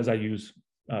because I use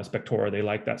Spectora. They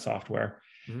like that software.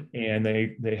 Mm-hmm. And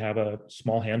they have a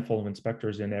small handful of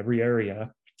inspectors in every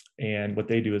area. And what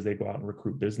they do is they go out and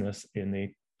recruit business, and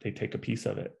they take a piece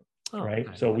of it. Oh, right.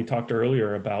 Okay. So we talked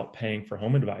earlier about paying for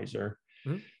Home Advisor.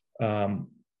 Mm-hmm.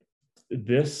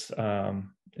 This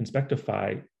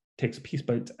Inspectify takes a piece,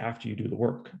 but it's after you do the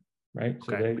work, right?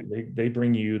 Okay. So they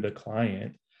bring you the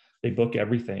client, they book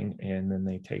everything, and then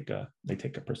they take a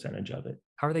percentage of it.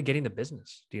 How are they getting the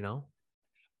business? Do you know?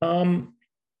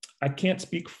 I can't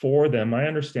speak for them. My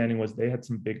understanding was they had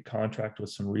some big contract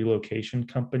with some relocation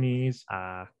companies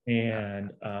and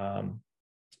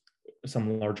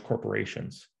some large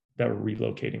corporations that were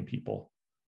relocating people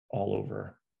all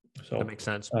over. So that makes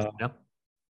sense. Yep.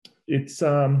 It's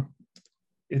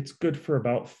good for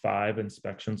about 5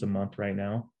 inspections a month right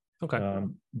now. Okay.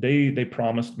 They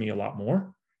promised me a lot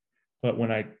more, but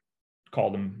when I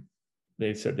called them,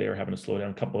 they said they were having to slow down.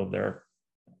 A couple of their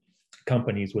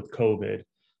companies with COVID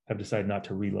have decided not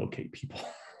to relocate people.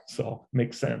 So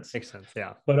makes sense. Makes sense.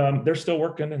 Yeah. But they're still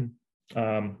working, and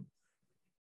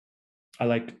I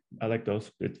like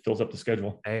those. It fills up the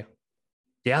schedule. Hey.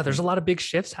 Yeah, there's a lot of big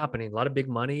shifts happening, a lot of big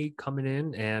money coming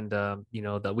in, and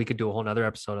that we could do a whole nother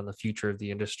episode on the future of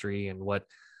the industry and what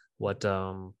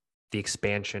the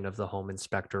expansion of the home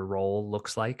inspector role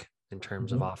looks like in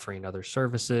terms of offering other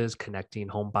services, connecting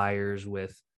home buyers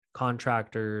with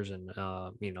contractors and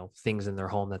things in their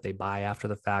home that they buy after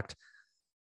the fact.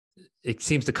 It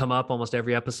seems to come up almost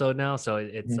every episode now, so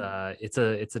it's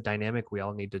a dynamic we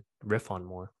all need to riff on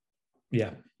more.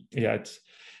 Yeah, it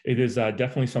is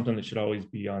definitely something that should always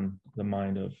be on the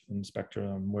mind of an inspector,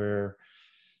 where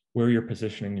you're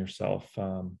positioning yourself.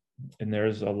 And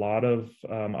there's a lot of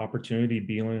opportunity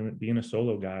being a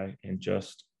solo guy and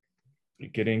just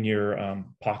getting your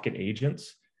pocket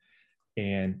agents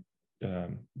and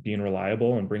being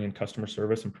reliable and bringing customer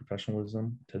service and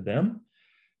professionalism to them.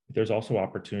 There's also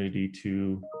opportunity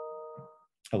to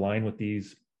align with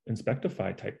these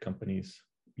Inspectify type companies,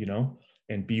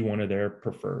 and be one of their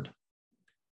preferred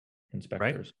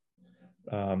inspectors.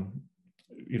 Right.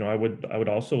 I would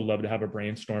also love to have a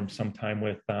brainstorm sometime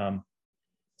with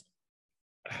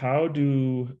how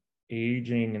do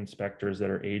aging inspectors that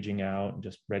are aging out and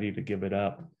just ready to give it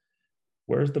up,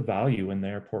 where's the value in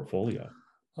their portfolio?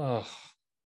 Oh,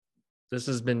 this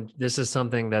is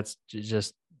something that's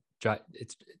just,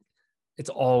 it's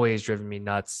always driven me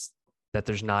nuts that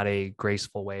there's not a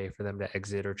graceful way for them to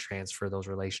exit or transfer those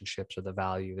relationships or the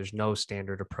value. There's no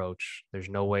standard approach. There's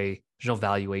no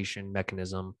valuation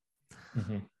mechanism.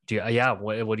 Mm-hmm.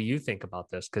 What do you think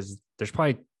about this? Because there's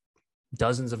probably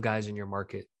dozens of guys in your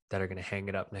market that are going to hang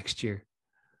it up next year.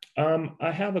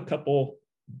 I have a couple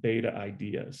beta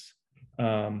ideas.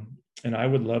 And I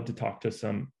would love to talk to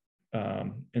some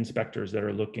inspectors that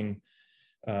are looking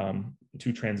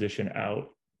to transition out,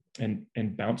 and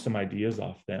bounce some ideas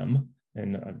off them.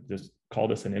 And just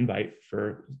called us an invite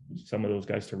for some of those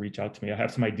guys to reach out to me. I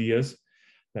have some ideas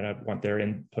that I want their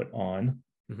input on.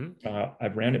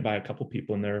 I've ran it by a couple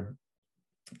people, and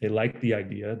they like the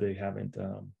idea. They haven't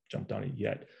jumped on it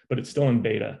yet, but it's still in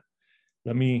beta.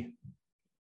 Let me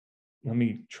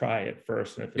try it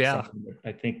first, and if it's something that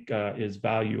I think is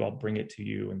value, I'll bring it to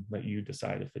you and let you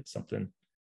decide if it's something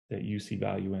that you see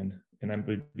value in, and I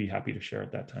would be happy to share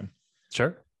at that time.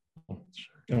 Sure. I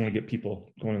don't want to get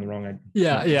people going in the wrong.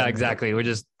 Yeah, exactly. We're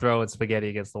just throwing spaghetti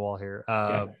against the wall here.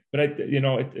 But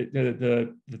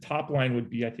the top line would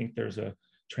be, I think there's a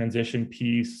transition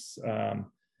piece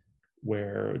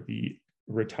where the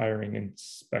retiring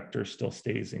inspector still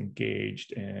stays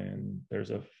engaged, and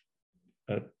there's a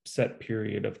set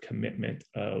period of commitment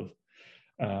of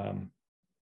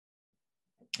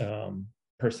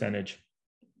percentage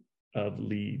of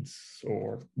leads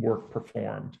or work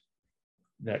performed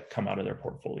that come out of their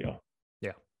portfolio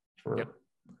for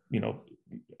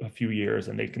a few years,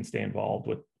 and they can stay involved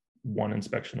with 1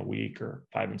 inspection a week or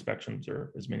 5 inspections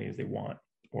or as many as they want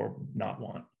or not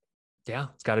want. Yeah,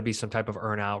 it's got to be some type of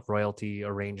earn out royalty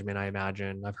arrangement, I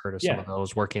imagine. I've heard of some of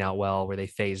those working out well, where they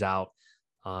phase out,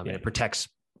 and it protects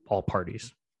all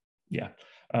parties.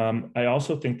 I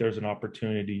also think there's an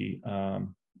opportunity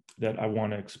that I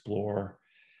want to explore.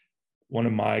 One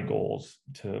of my goals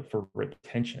for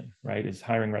retention, right, is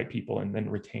hiring right people and then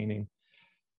retaining.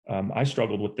 I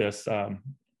struggled with this.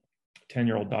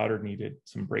 10-year-old daughter needed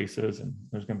some braces, and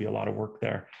there's going to be a lot of work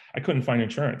there. I couldn't find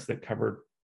insurance that covered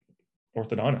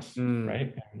orthodontists,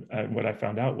 right? And what I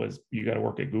found out was you got to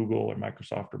work at Google or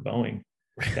Microsoft or Boeing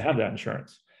to have that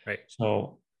insurance. Right.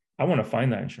 So I want to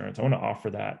find that insurance. I want to offer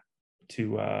that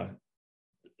to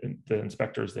the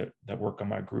inspectors that work on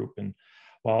my group, and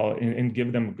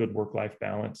give them a good work-life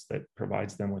balance that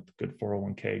provides them with good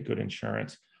 401k, good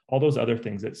insurance, all those other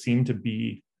things that seem to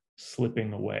be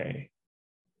slipping away,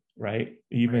 right?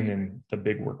 Even in the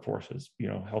big workforces,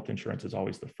 health insurance is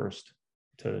always the first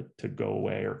to go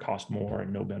away or cost more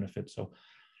and no benefits. So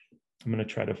I'm going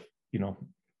to try to,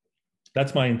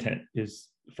 that's my intent, is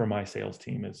for my sales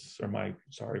team my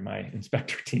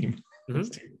inspector team is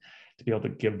to be able to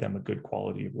give them a good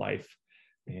quality of life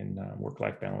and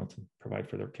work-life balance and provide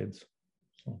for their kids.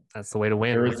 So that's the way to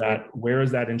win. Where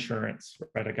is that insurance,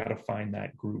 right? I got to find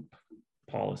that group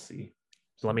policy.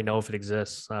 So let me know if it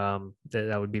exists. That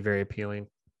would be very appealing.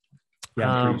 With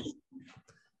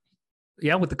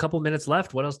a couple minutes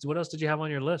left, what else did you have on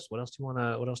your list? What else do you want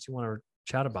to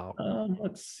chat about?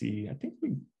 Let's see. I think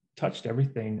we touched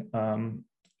everything. I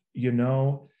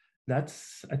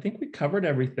think we covered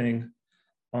everything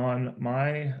on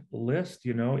my list.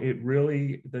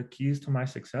 The keys to my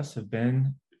success have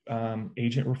been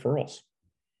agent referrals,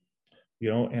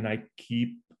 and I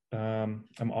keep,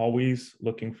 I'm always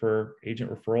looking for agent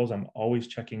referrals. I'm always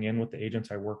checking in with the agents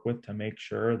I work with to make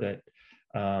sure that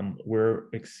we're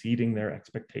exceeding their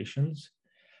expectations.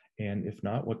 And if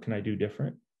not, what can I do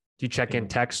different? Do you check in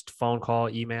text, phone call,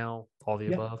 email, all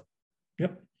the above?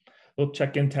 Yep. We'll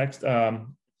check in text.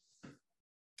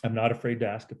 I'm not afraid to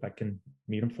ask if I can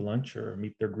meet them for lunch or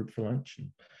meet their group for lunch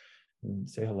and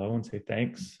say hello and say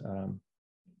thanks. I'm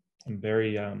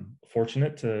very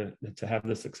fortunate to have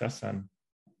the success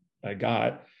I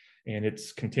got, and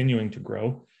it's continuing to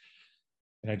grow.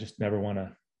 And I just never want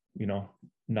to,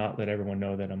 not let everyone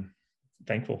know that I'm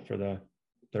thankful for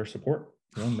their support.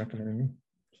 I'm recommending me.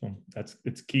 So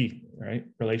it's key, right?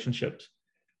 Relationships.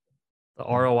 The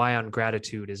ROI on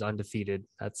gratitude is undefeated.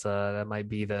 That might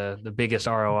be the biggest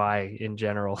ROI in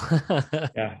general.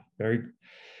 Yeah, very,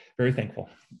 very thankful.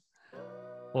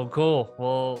 Well, cool.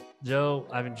 Well, Joe,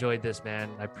 I've enjoyed this, man.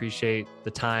 I appreciate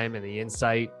the time and the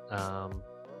insight.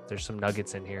 There's some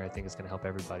nuggets in here I think it's going to help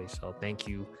everybody. So thank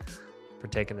you for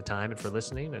taking the time and for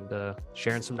listening and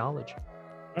sharing some knowledge.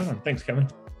 Thanks, Kevin.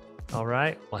 All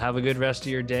right. Well, have a good rest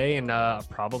of your day, and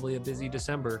probably a busy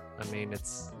December. I mean,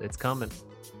 it's coming.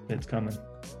 It's coming.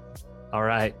 All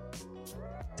right.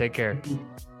 Take care. Thank you.